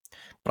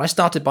 But I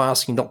started by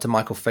asking Dr.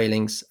 Michael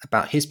Failings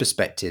about his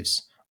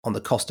perspectives on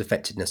the cost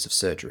effectiveness of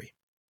surgery.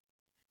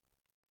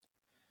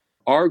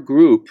 Our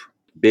group,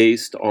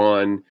 based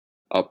on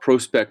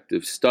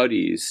prospective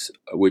studies,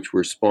 which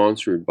were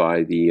sponsored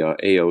by the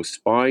AO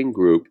Spine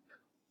Group,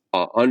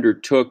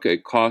 undertook a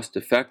cost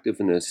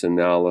effectiveness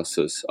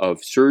analysis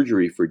of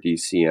surgery for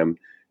DCM,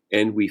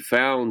 and we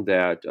found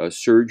that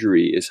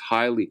surgery is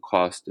highly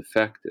cost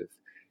effective,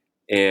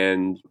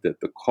 and that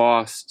the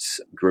costs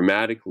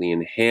dramatically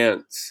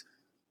enhance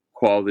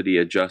quality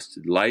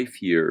adjusted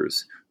life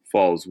years,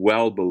 falls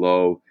well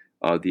below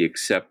the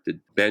accepted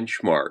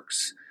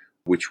benchmarks,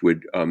 which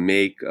would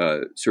make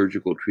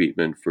surgical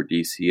treatment for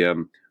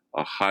DCM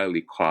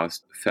highly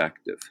cost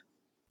effective.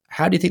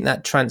 How do you think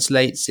that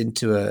translates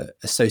into a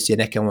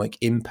socioeconomic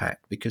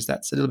impact? Because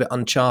that's a little bit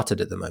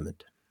uncharted at the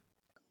moment.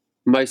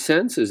 My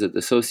sense is that the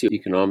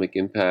socioeconomic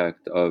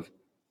impact of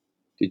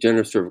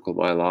degenerative cervical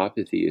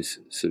myelopathy is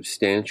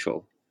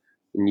substantial.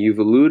 And you've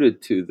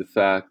alluded to the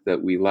fact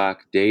that we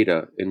lack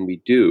data, and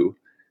we do.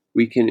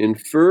 We can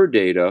infer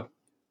data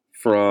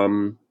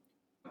from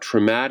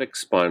traumatic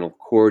spinal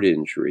cord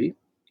injury,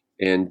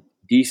 and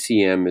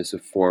DCM is a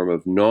form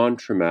of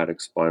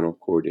non-traumatic spinal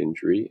cord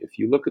injury. If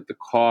you look at the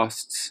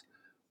costs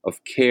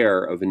of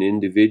care of an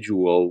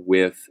individual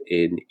with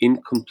an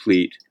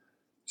incomplete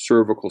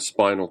cervical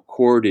spinal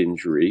cord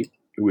injury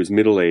who is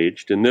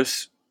middle-aged, and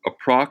this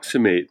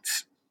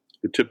approximates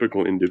the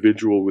typical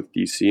individual with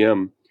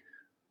DCM,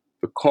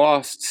 the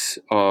costs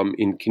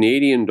in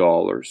Canadian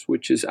dollars,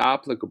 which is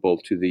applicable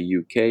to the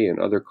UK and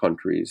other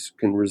countries,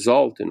 can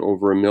result in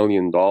over $1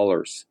 million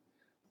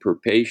per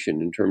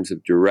patient in terms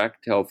of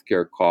direct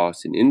healthcare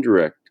costs and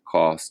indirect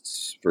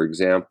costs, for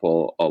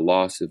example, a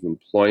loss of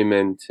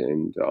employment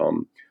and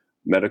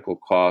medical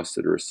costs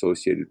that are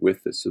associated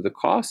with this. So the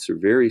costs are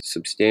very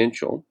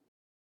substantial.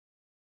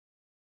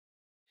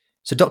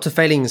 So Dr.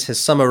 Failings has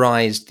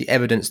summarized the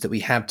evidence that we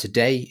have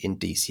today in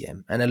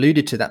DCM and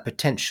alluded to that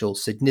potential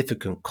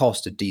significant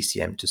cost of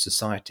DCM to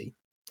society.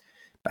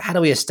 But how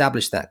do we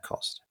establish that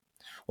cost?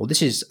 Well,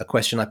 this is a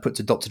question I put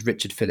to Dr.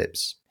 Richard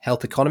Phillips,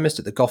 health economist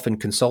at the Goffin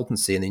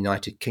Consultancy in the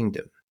United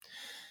Kingdom.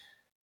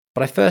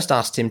 But I first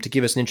asked him to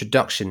give us an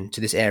introduction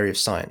to this area of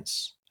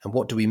science and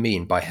what do we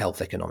mean by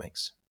health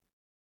economics?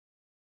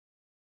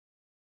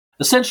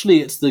 Essentially,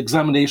 it's the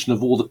examination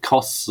of all the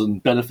costs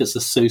and benefits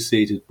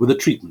associated with a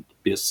treatment,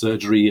 be it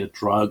surgery, a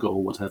drug,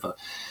 or whatever,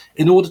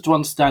 in order to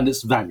understand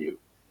its value.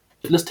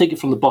 Let's take it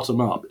from the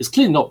bottom up. It's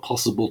clearly not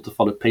possible to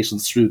follow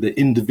patients through their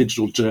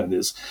individual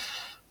journeys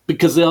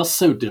because they are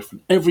so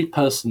different. Every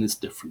person is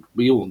different.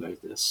 We all know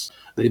this.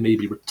 They may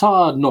be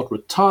retired, not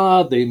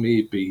retired. They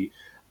may be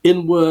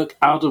in work,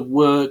 out of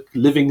work,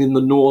 living in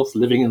the north,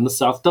 living in the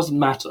south. Doesn't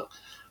matter.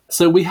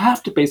 So we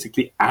have to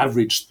basically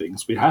average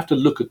things. We have to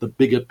look at the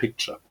bigger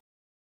picture.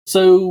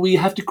 So we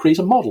have to create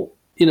a model.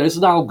 It's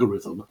an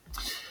algorithm.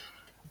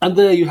 And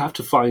there you have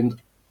to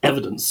find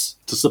evidence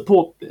to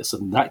support this.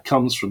 And that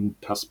comes from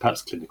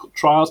perhaps clinical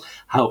trials,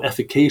 how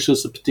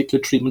efficacious a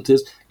particular treatment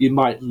is. You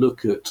might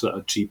look at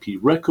GP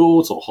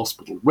records or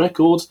hospital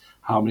records,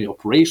 how many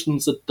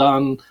operations are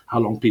done, how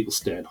long people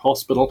stay in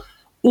hospital.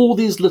 All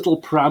these little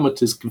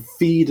parameters can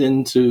feed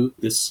into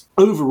this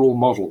overall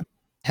model.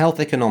 Health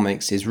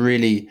economics is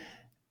really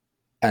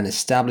an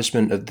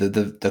establishment of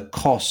the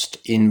cost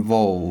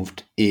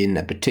involved in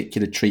a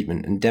particular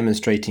treatment and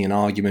demonstrating an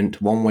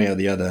argument one way or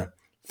the other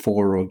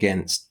for or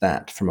against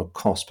that from a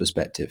cost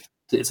perspective.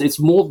 It's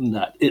more than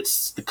that.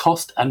 It's the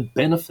cost and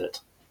benefit.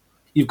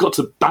 You've got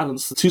to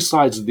balance the two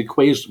sides of the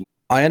equation.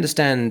 I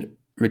understand,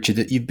 Richard,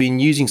 that you've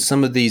been using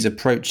some of these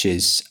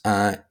approaches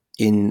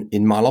in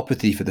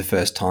myelopathy for the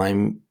first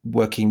time,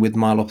 working with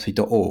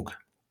myelopathy.org.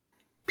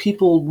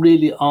 people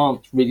really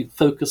aren't really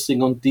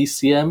focusing on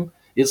DCM.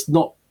 It's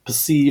not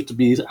perceived to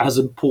be as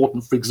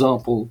important, for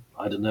example,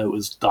 I don't know,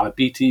 as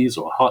diabetes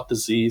or heart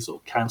disease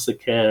or cancer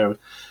care.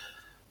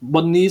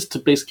 One needs to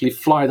basically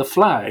fly the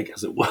flag,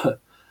 as it were,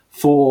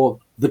 for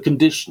the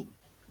condition.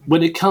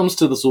 When it comes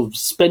to the sort of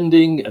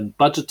spending and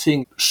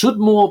budgeting, should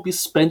more be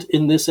spent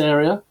in this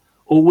area,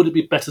 or would it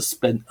be better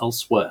spent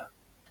elsewhere?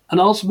 And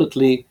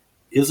ultimately,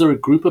 is there a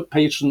group of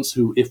patients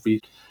who, if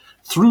we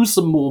threw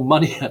some more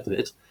money at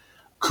it,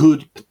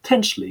 could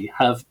potentially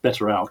have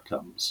better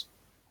outcomes?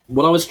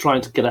 What I was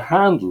trying to get a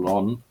handle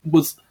on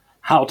was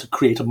how to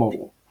create a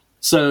model.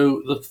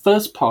 So the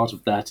first part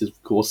of that,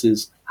 of course,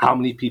 is how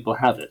many people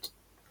have it.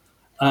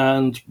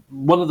 And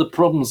one of the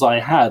problems I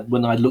had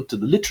when I looked at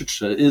the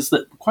literature is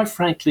that, quite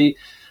frankly,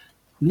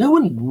 no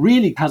one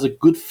really has a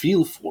good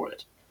feel for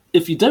it.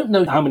 If you don't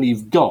know how many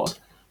you've got,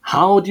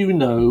 how do you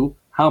know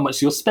how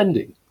much you're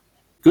spending?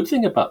 Good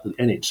thing about the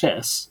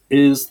NHS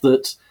is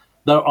that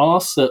there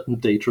are certain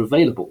data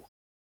available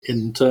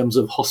in terms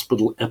of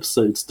hospital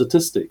episode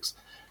statistics.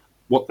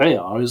 What they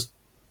are is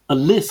a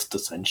list,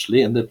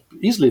 essentially, and they're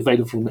easily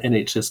available from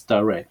NHS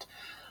Direct.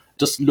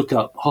 Just look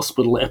up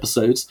hospital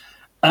episodes,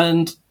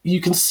 and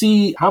you can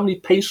see how many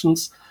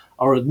patients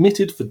are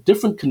admitted for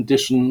different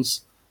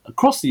conditions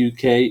across the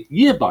UK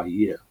year by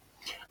year.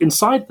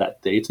 Inside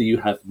that data, you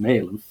have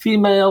male and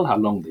female, how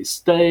long they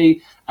stay,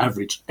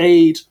 average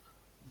age,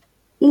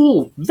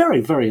 all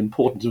very, very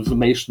important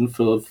information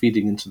for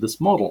feeding into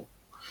this model.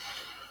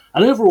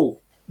 And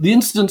overall, the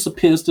incidence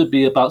appears to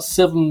be about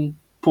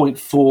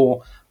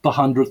 7.4 per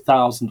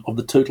 100,000 of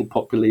the total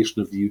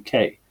population of the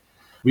UK.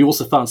 We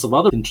also found some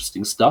other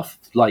interesting stuff,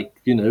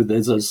 like,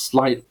 there's a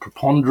slight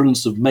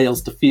preponderance of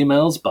males to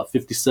females, about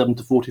 57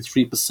 to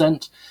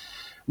 43%,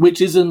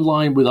 which is in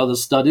line with other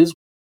studies.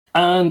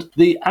 And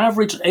the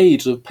average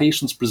age of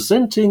patients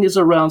presenting is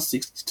around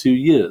 62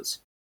 years.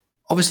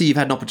 Obviously, you've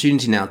had an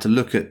opportunity now to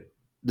look at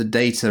the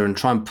data and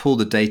try and pull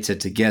the data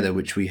together,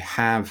 which we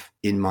have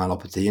in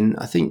myelopathy. And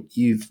I think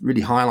you've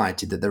really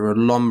highlighted that there are a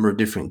number of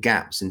different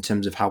gaps in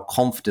terms of how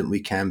confident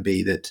we can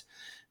be that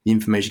the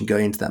information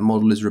going into that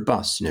model is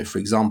robust. For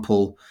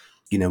example,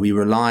 we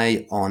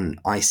rely on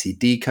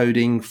ICD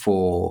coding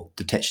for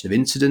detection of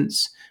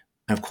incidence.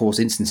 And of course,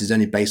 incidence is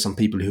only based on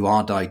people who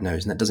are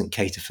diagnosed, and that doesn't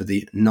cater for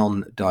the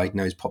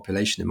non-diagnosed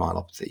population in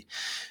myelopathy.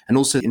 And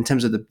also in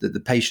terms of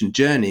the patient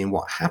journey and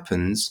what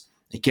happens,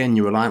 again,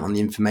 you're reliant on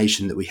the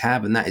information that we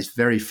have, and that is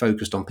very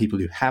focused on people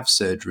who have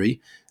surgery,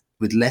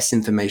 with less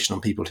information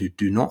on people who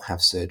do not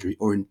have surgery,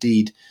 or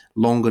indeed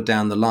longer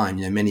down the line,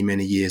 many,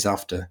 many years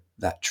after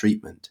that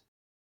treatment.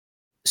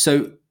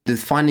 So the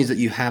findings that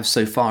you have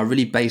so far are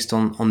really based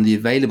on the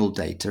available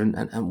data,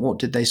 and what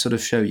did they sort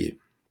of show you?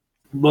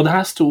 One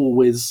has to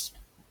always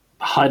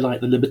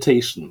highlight the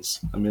limitations.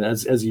 I mean,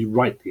 as you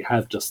rightly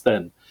have just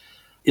then,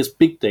 it's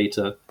big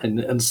data,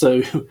 and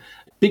so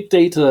big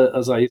data,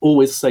 as I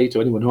always say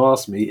to anyone who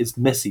asks me, is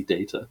messy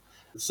data.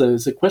 So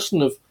it's a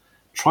question of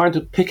trying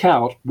to pick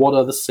out what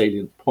are the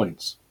salient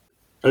points.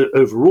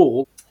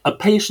 Overall, a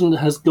patient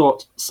has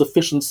got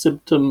sufficient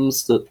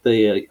symptoms that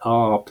they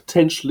are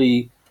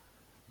potentially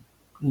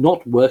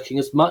not working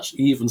as much,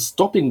 even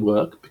stopping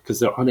work because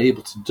they're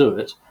unable to do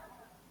it.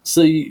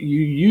 So you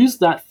use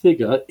that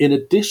figure in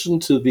addition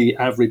to the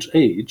average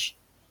age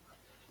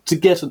to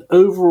get an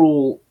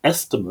overall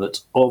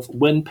estimate of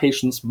when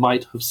patients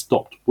might have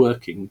stopped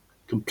working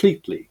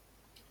completely.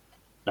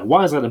 Now,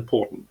 why is that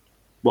important?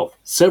 Well,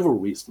 several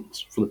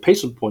reasons. From the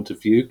patient point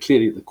of view,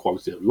 clearly the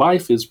quality of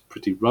life is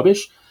pretty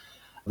rubbish.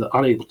 They're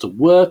unable to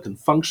work and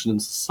function in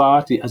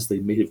society as they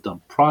may have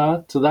done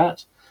prior to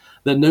that.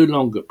 They're no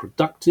longer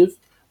productive.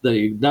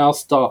 They now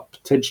start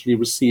potentially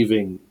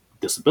receiving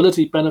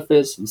disability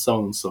benefits and so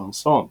on and so on and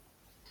so on.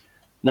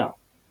 Now,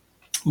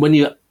 when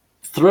you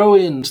throw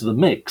into the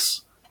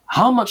mix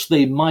how much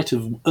they might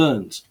have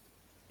earned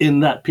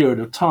in that period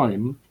of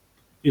time,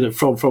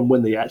 from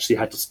when they actually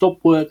had to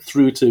stop work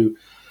through to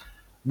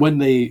when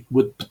they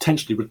would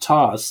potentially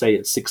retire, say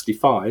at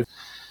 65,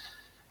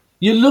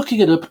 you're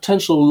looking at a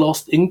potential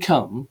lost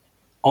income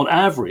on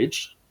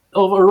average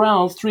of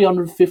around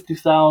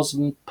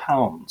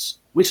 £350,000,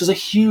 which is a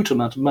huge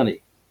amount of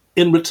money.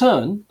 In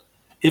return,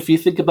 if you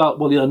think about,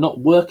 they're not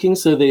working,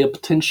 so they are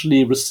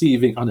potentially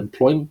receiving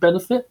unemployment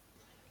benefit,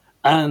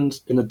 and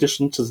in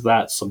addition to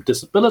that, some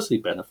disability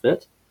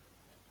benefit,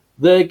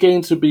 they're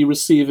going to be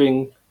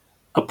receiving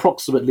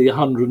approximately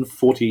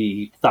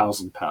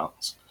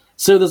 £140,000.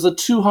 So there's a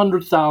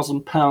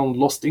 £200,000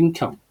 lost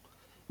income,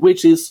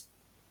 which is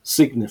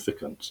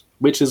significant,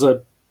 which is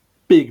a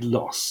big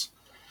loss.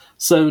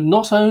 So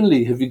not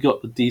only have you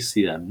got the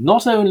DCM,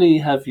 not only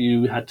have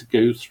you had to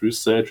go through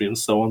surgery and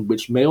so on,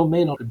 which may or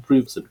may not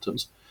improve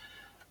symptoms,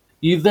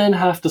 you then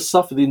have to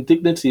suffer the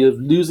indignity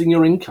of losing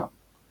your income.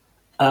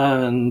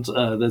 And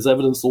there's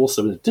evidence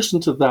also, in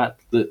addition to that,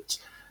 that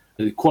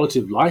the quality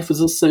of life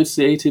is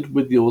associated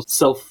with your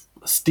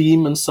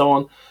self-esteem and so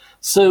on.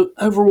 So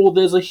overall,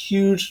 there's a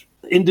huge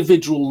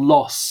individual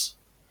loss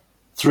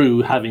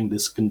through having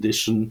this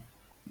condition.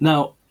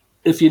 Now,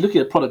 if you're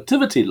looking at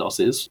productivity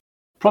losses,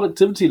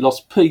 productivity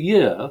loss per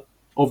year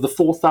of the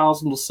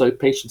 4,000 or so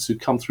patients who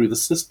come through the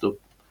system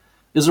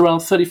is around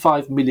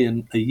 35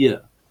 million a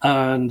year.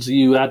 And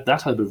you add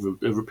that over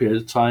a period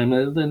of time,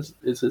 and then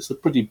it's a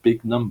pretty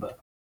big number.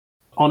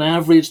 On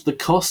average, the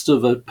cost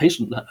of a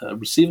patient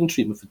receiving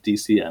treatment for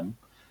DCM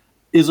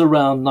is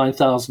around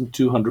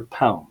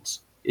 £9,200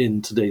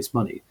 in today's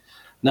money.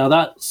 Now,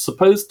 that's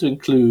supposed to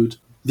include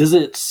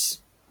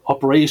visits,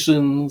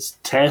 operations,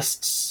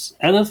 tests,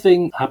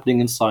 anything happening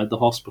inside the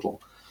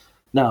hospital.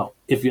 Now,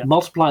 if you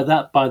multiply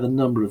that by the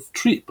number of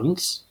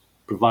treatments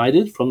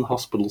provided from the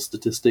hospital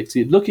statistics,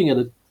 you're looking at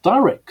a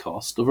direct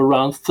cost of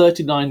around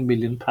 £39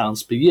 million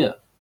per year.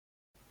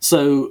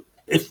 So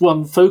if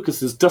one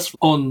focuses just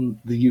on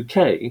the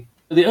UK,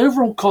 the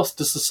overall cost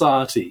to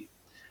society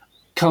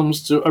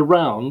comes to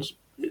around,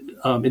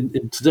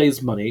 in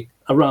today's money,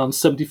 around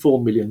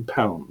 £74 million.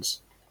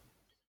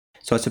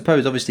 So I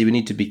suppose, obviously, we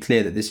need to be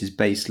clear that this is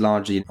based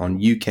largely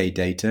on UK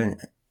data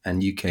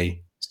and UK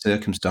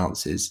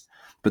circumstances,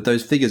 but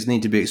those figures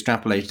need to be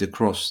extrapolated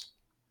across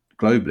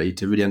globally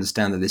to really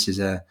understand that this is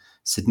a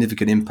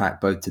significant impact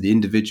both to the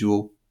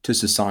individual, to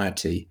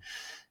society,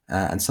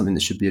 and something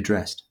that should be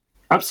addressed.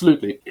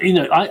 Absolutely.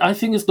 I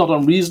think it's not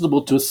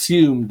unreasonable to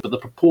assume that the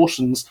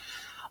proportions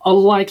are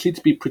likely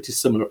to be pretty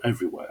similar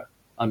everywhere.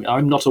 I mean,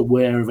 I'm not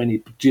aware of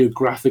any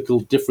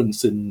geographical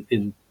difference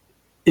in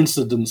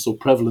incidence or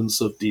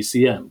prevalence of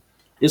DCM.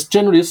 It's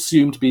generally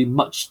assumed to be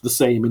much the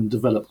same in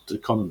developed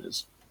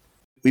economies.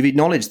 We've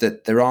acknowledged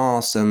that there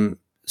are some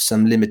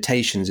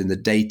limitations in the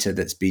data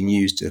that's been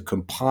used to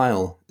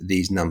compile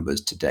these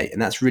numbers to date,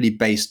 and that's really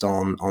based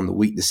on the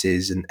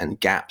weaknesses and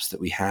gaps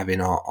that we have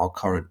in our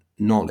current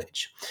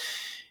knowledge.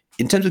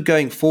 In terms of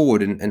going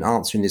forward and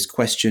answering this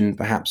question,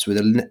 perhaps with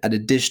an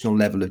additional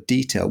level of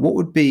detail, what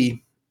would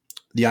be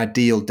the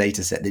ideal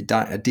data set, the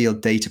ideal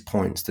data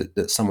points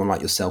that someone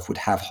like yourself would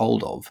have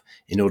hold of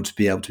in order to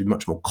be able to be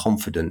much more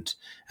confident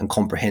and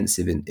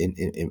comprehensive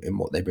in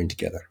what they bring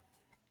together?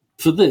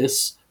 For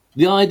this,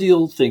 the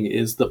ideal thing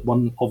is that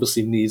one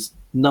obviously needs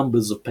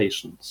numbers of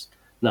patients.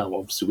 Now,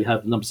 obviously, we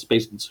have numbers of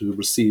patients who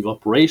receive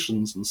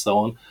operations and so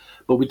on,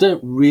 but we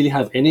don't really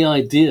have any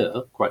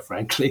idea, quite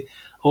frankly,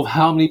 of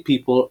how many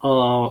people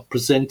are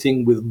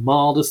presenting with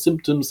milder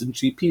symptoms in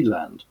GP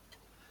land.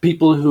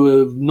 People who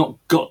have not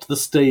got to the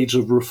stage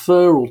of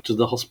referral to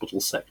the hospital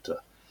sector.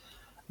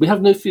 We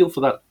have no feel for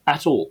that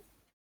at all.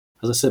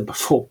 As I said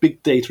before,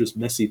 big data is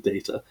messy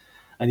data,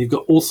 and you've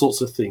got all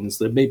sorts of things.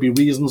 There may be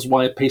reasons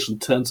why a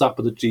patient turns up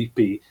at a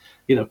GP.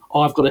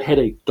 I've got a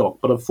headache, doc,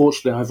 but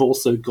unfortunately I've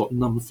also got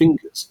numb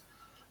fingers.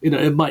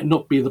 It might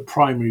not be the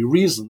primary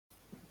reason.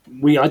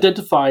 We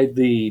identified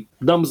the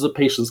numbers of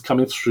patients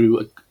coming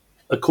through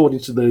according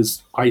to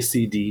those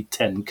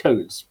ICD-10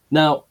 codes.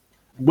 Now,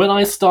 when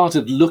I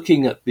started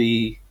looking at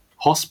the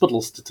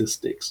hospital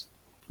statistics,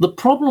 the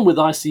problem with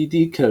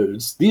ICD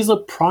codes, these are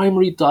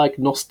primary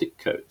diagnostic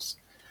codes.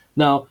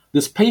 Now,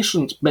 this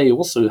patient may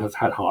also have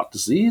had heart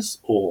disease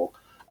or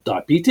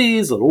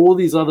diabetes or all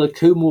these other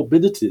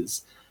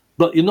comorbidities,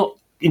 but you're not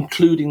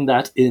including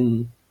that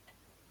in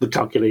the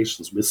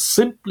calculations. We're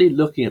simply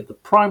looking at the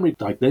primary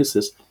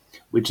diagnosis,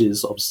 which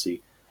is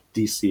obviously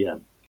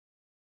DCM.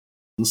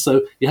 And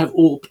so you have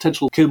all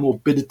potential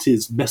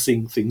comorbidities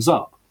messing things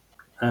up.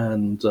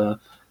 And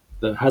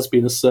there has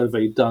been a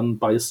survey done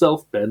by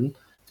yourself, Ben,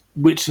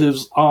 which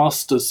has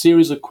asked a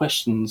series of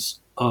questions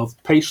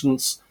of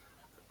patients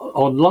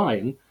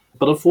online.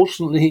 But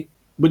unfortunately,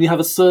 when you have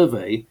a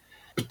survey,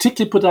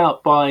 particularly put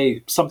out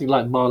by something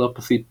like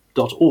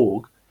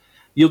myelopathy.org,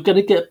 you're going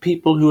to get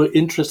people who are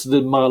interested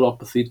in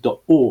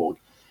myelopathy.org.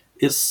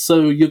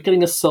 So you're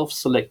getting a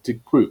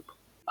self-selected group.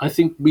 I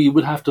think we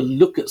would have to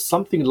look at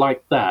something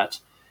like that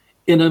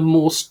in a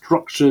more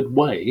structured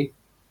way,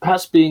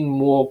 perhaps being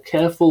more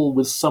careful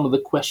with some of the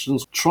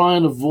questions, try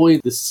and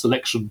avoid this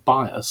selection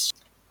bias.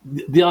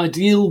 The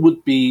ideal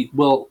would be,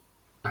 well,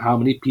 how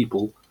many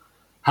people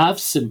have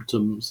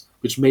symptoms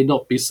which may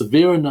not be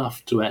severe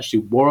enough to actually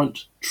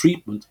warrant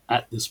treatment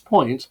at this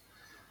point,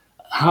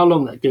 how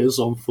long that goes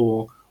on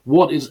for,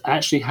 what is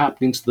actually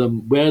happening to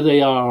them, where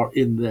they are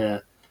in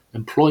their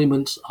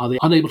employment, are they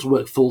unable to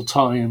work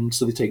full-time,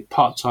 so they take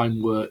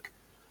part-time work,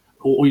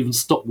 or even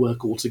stop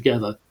work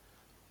altogether.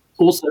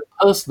 Also,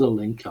 personal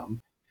income.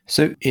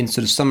 So in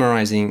sort of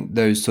summarizing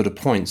those sort of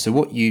points, so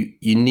what you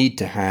need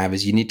to have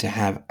is you need to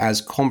have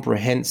as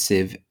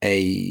comprehensive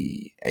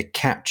a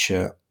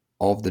capture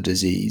of the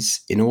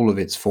disease in all of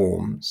its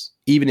forms,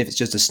 even if it's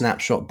just a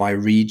snapshot by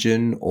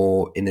region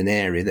or in an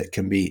area that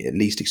can be at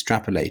least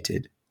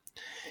extrapolated.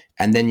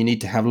 And then you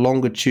need to have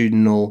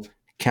longitudinal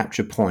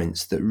capture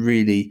points that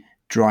really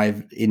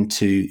drive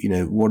into,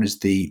 what is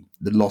the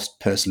lost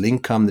personal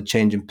income, the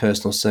change in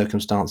personal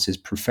circumstances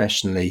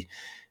professionally,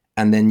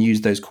 and then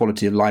use those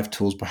quality of life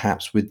tools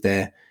perhaps with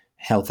their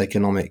health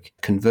economic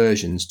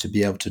conversions to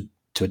be able to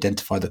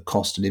identify the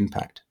cost and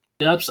impact.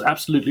 That's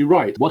absolutely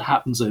right. What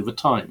happens over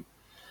time?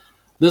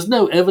 There's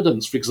no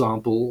evidence, for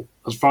example,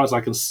 as far as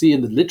I can see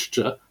in the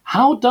literature,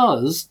 how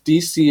does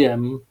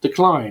DCM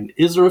decline?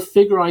 Is there a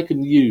figure I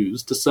can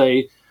use to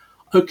say,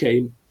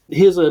 okay,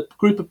 Here's a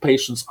group of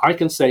patients, I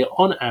can say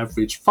on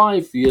average,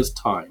 5 years'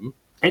 time,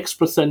 X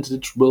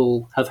percentage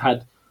will have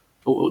had,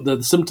 or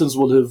the symptoms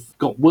will have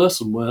got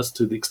worse and worse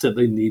to the extent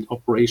they need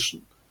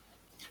operation.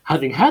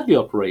 Having had the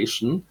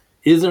operation,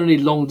 is there any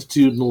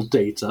longitudinal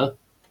data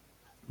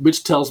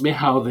which tells me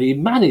how they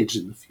manage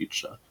in the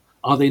future?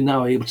 Are they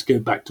now able to go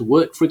back to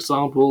work, for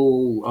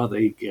example? Are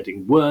they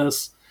getting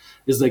worse?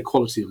 Is their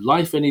quality of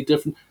life any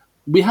different?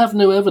 We have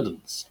no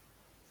evidence.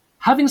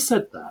 Having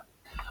said that,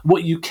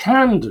 what you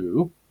can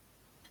do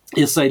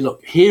is say,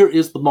 look, here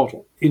is the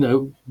model,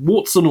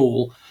 warts and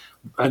all,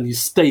 and you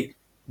state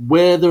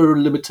where there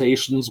are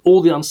limitations,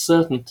 all the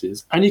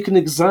uncertainties, and you can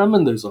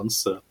examine those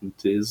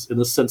uncertainties in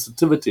a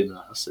sensitivity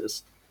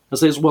analysis and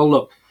say, well,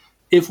 look,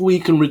 if we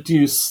can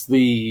reduce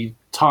the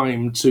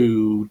time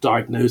to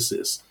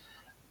diagnosis,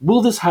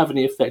 will this have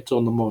any effect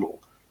on the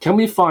model? Can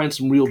we find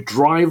some real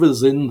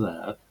drivers in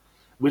there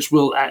which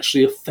will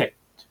actually affect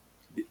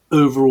the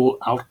overall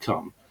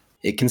outcome?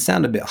 It can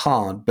sound a bit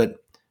hard,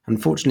 but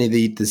unfortunately,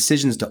 the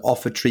decisions to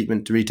offer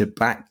treatment to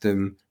back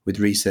them with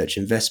research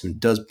investment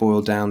does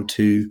boil down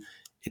to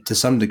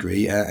some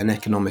degree, an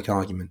economic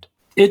argument.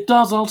 It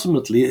does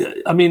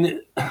ultimately. I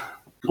mean,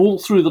 all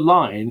through the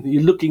line,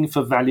 you're looking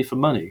for value for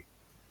money.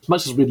 As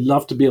much as we'd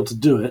love to be able to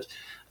do it,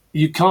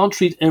 you can't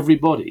treat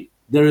everybody.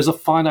 There is a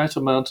finite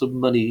amount of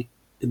money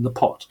in the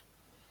pot.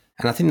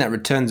 And I think that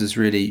returns us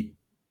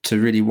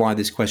to why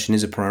this question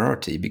is a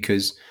priority,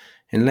 because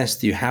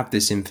unless you have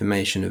this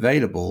information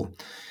available,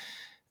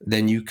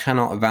 then you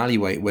cannot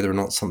evaluate whether or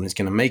not something's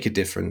going to make a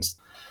difference.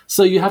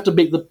 So you have to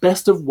make the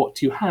best of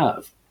what you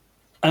have.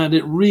 And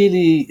it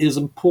really is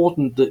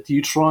important that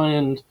you try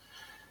and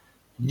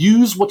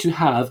use what you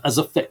have as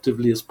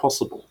effectively as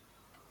possible.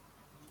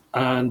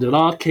 And in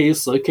our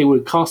case, we're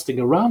casting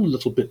around a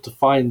little bit to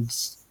find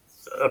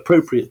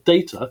appropriate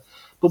data,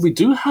 but we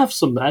do have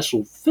some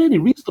actual fairly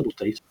reasonable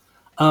data.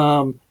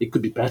 It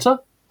could be better,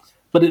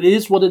 but it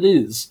is what it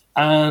is.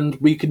 And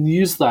we can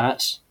use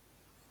that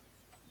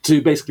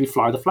to basically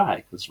fly the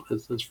flag, is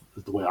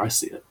the way I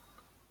see it.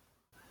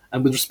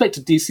 And with respect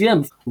to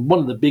DCM, one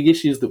of the big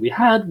issues that we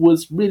had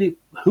was really,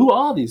 who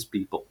are these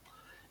people?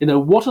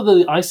 What are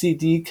the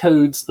ICD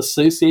codes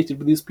associated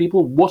with these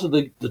people? What are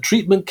the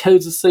treatment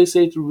codes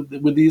associated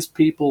with these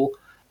people?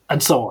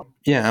 And so on.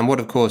 Yeah, and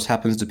what, of course,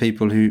 happens to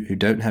people who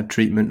don't have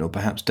treatment or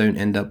perhaps don't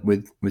end up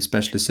with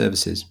specialist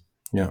services?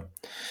 Yeah.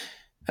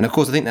 And, of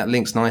course, I think that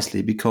links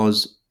nicely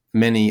because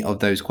many of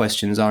those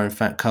questions are, in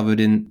fact, covered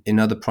in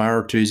other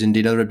priorities,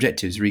 indeed other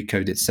objectives.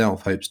 RECODE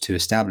itself hopes to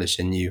establish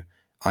a new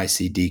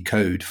ICD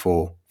code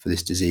for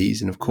this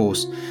disease. And of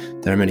course,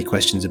 there are many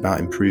questions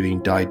about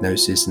improving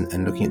diagnosis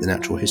and looking at the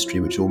natural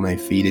history, which all may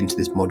feed into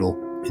this model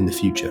in the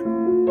future.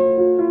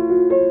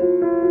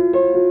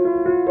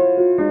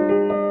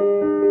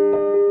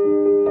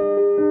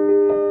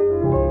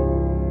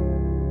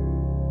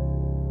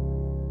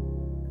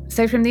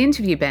 So from the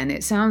interview, Ben,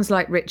 it sounds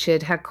like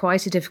Richard had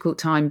quite a difficult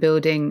time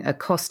building a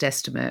cost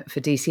estimate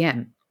for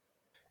DCM.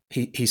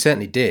 He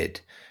certainly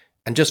did.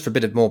 And just for a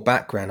bit of more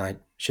background, I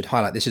should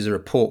highlight this is a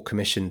report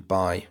commissioned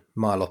by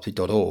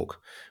myelopathy.org,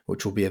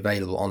 which will be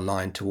available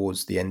online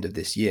towards the end of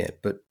this year.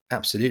 But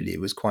absolutely,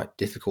 it was quite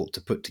difficult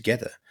to put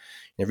together.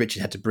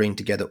 Richard had to bring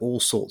together all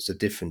sorts of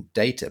different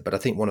data, but I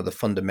think one of the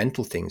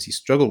fundamental things he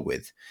struggled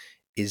with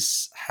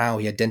is how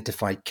he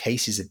identified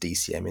cases of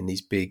DCM in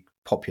these big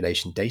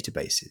population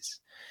databases.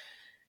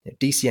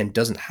 DCM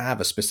doesn't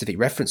have a specific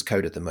reference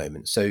code at the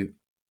moment, so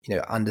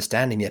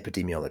understanding the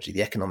epidemiology,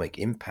 the economic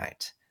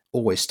impact,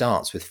 always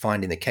starts with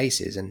finding the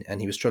cases,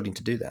 and he was struggling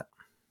to do that.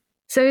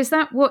 So is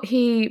that what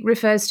he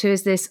refers to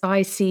as this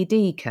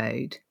ICD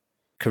code?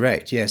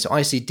 Correct, yeah. So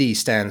ICD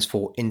stands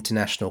for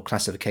International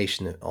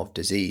Classification of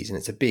Disease, and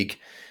it's a big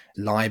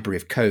library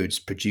of codes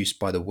produced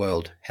by the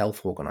World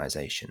Health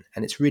Organization.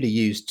 And it's really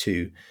used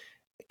to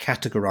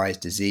categorize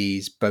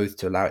disease, both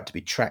to allow it to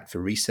be tracked for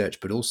research,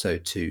 but also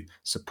to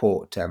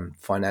support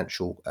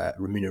financial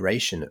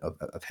remuneration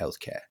of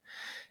healthcare.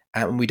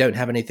 And we don't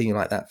have anything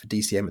like that for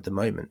DCM at the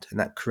moment. And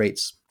that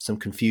creates some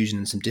confusion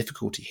and some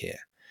difficulty here.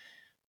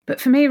 But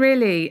for me,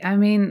 really, I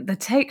mean, the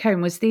take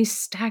home was these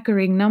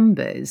staggering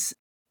numbers.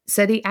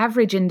 So the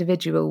average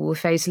individual will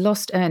face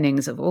lost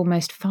earnings of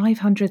almost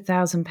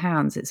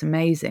 £500,000. It's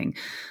amazing.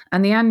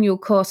 And the annual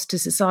cost to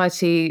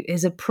society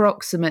is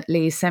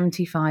approximately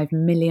 £75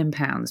 million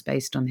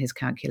based on his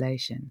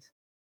calculations.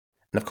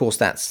 And of course,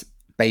 that's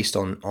based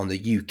on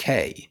the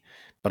UK.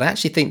 But I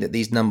actually think that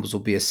these numbers will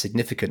be a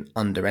significant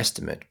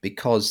underestimate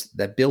because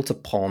they're built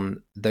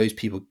upon those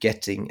people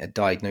getting a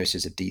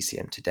diagnosis of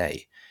DCM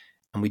today.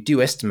 And we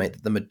do estimate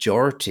that the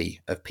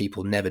majority of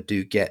people never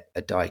do get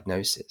a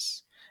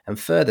diagnosis. And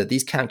further,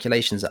 these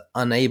calculations are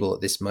unable at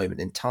this moment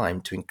in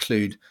time to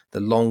include the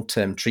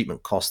long-term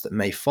treatment costs that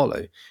may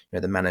follow,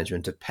 the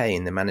management of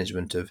pain, the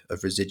management of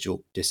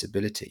residual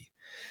disability.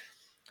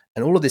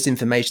 And all of this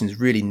information is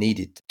really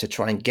needed to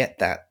try and get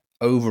that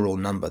overall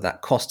number,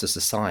 that cost to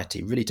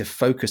society, really to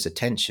focus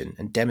attention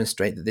and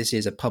demonstrate that this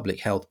is a public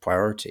health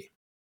priority.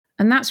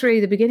 And that's really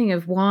the beginning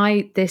of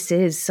why this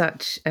is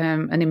such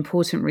an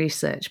important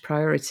research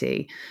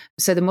priority.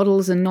 So the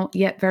models are not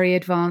yet very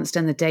advanced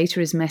and the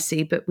data is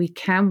messy, but we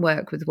can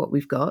work with what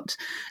we've got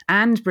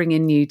and bring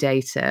in new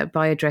data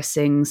by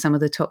addressing some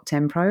of the top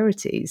 10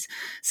 priorities.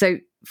 So,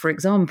 for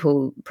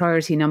example,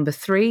 priority number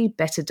 3,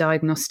 better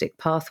diagnostic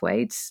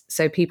pathways,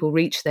 so people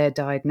reach their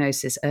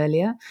diagnosis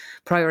earlier.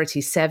 Priority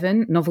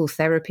 7, novel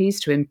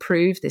therapies to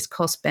improve this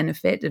cost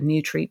benefit of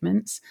new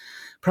treatments.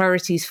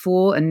 Priorities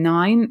 4 and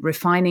 9,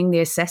 refining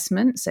the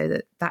assessment so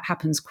that that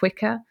happens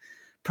quicker.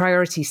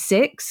 Priority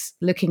 6,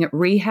 looking at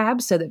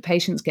rehab so that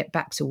patients get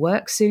back to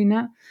work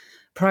sooner.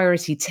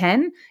 Priority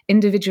 10,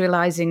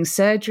 individualizing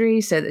surgery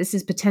so that this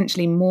is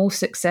potentially more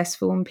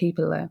successful and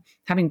people are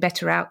having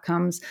better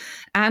outcomes.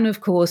 And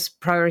of course,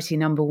 priority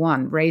number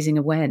 1, raising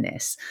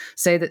awareness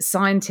so that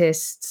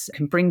scientists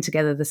can bring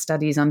together the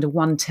studies under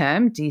one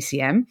term,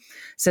 DCM,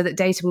 so that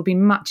data will be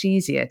much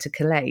easier to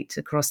collate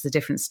across the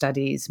different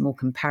studies, more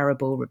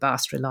comparable,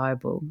 robust,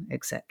 reliable,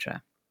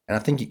 etc. And I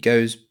think it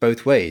goes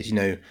both ways.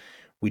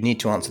 We need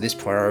to answer this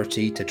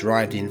priority to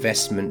drive the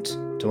investment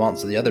to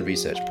answer the other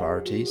research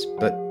priorities,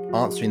 but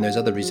answering those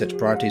other research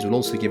priorities will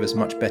also give us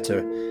much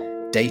better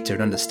data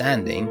and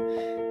understanding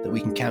that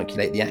we can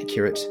calculate the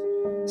accurate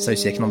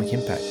socioeconomic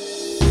impact.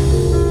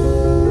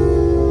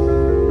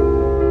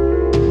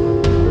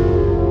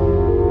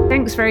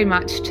 Thanks very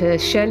much to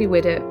Shirley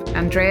Widdop,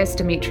 Andreas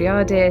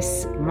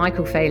Dimitriadis,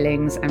 Michael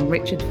Failings and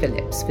Richard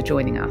Phillips for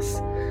joining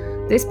us.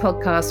 This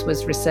podcast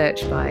was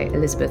researched by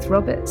Elizabeth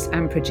Roberts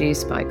and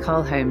produced by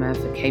Carl Homer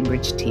for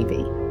Cambridge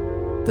TV.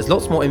 There's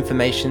lots more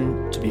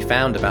information to be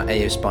found about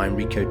AO Spine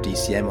Recode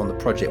DCM on the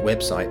project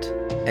website,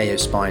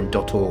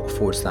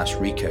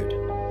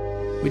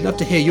 aospine.org/recode. We'd love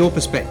to hear your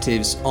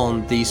perspectives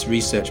on these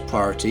research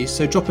priorities,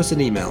 so drop us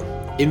an email,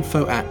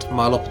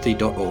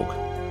 info@myelopathy.org.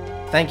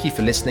 Thank you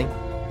for listening.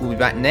 We'll be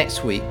back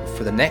next week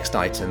for the next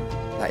item,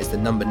 that is the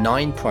number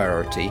 9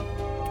 priority,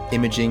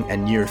 imaging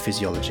and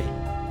neurophysiology.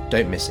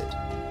 Don't miss it.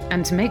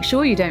 And to make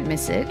sure you don't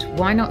miss it,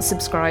 why not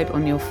subscribe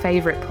on your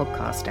favourite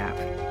podcast app?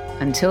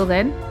 Until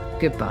then,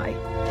 goodbye.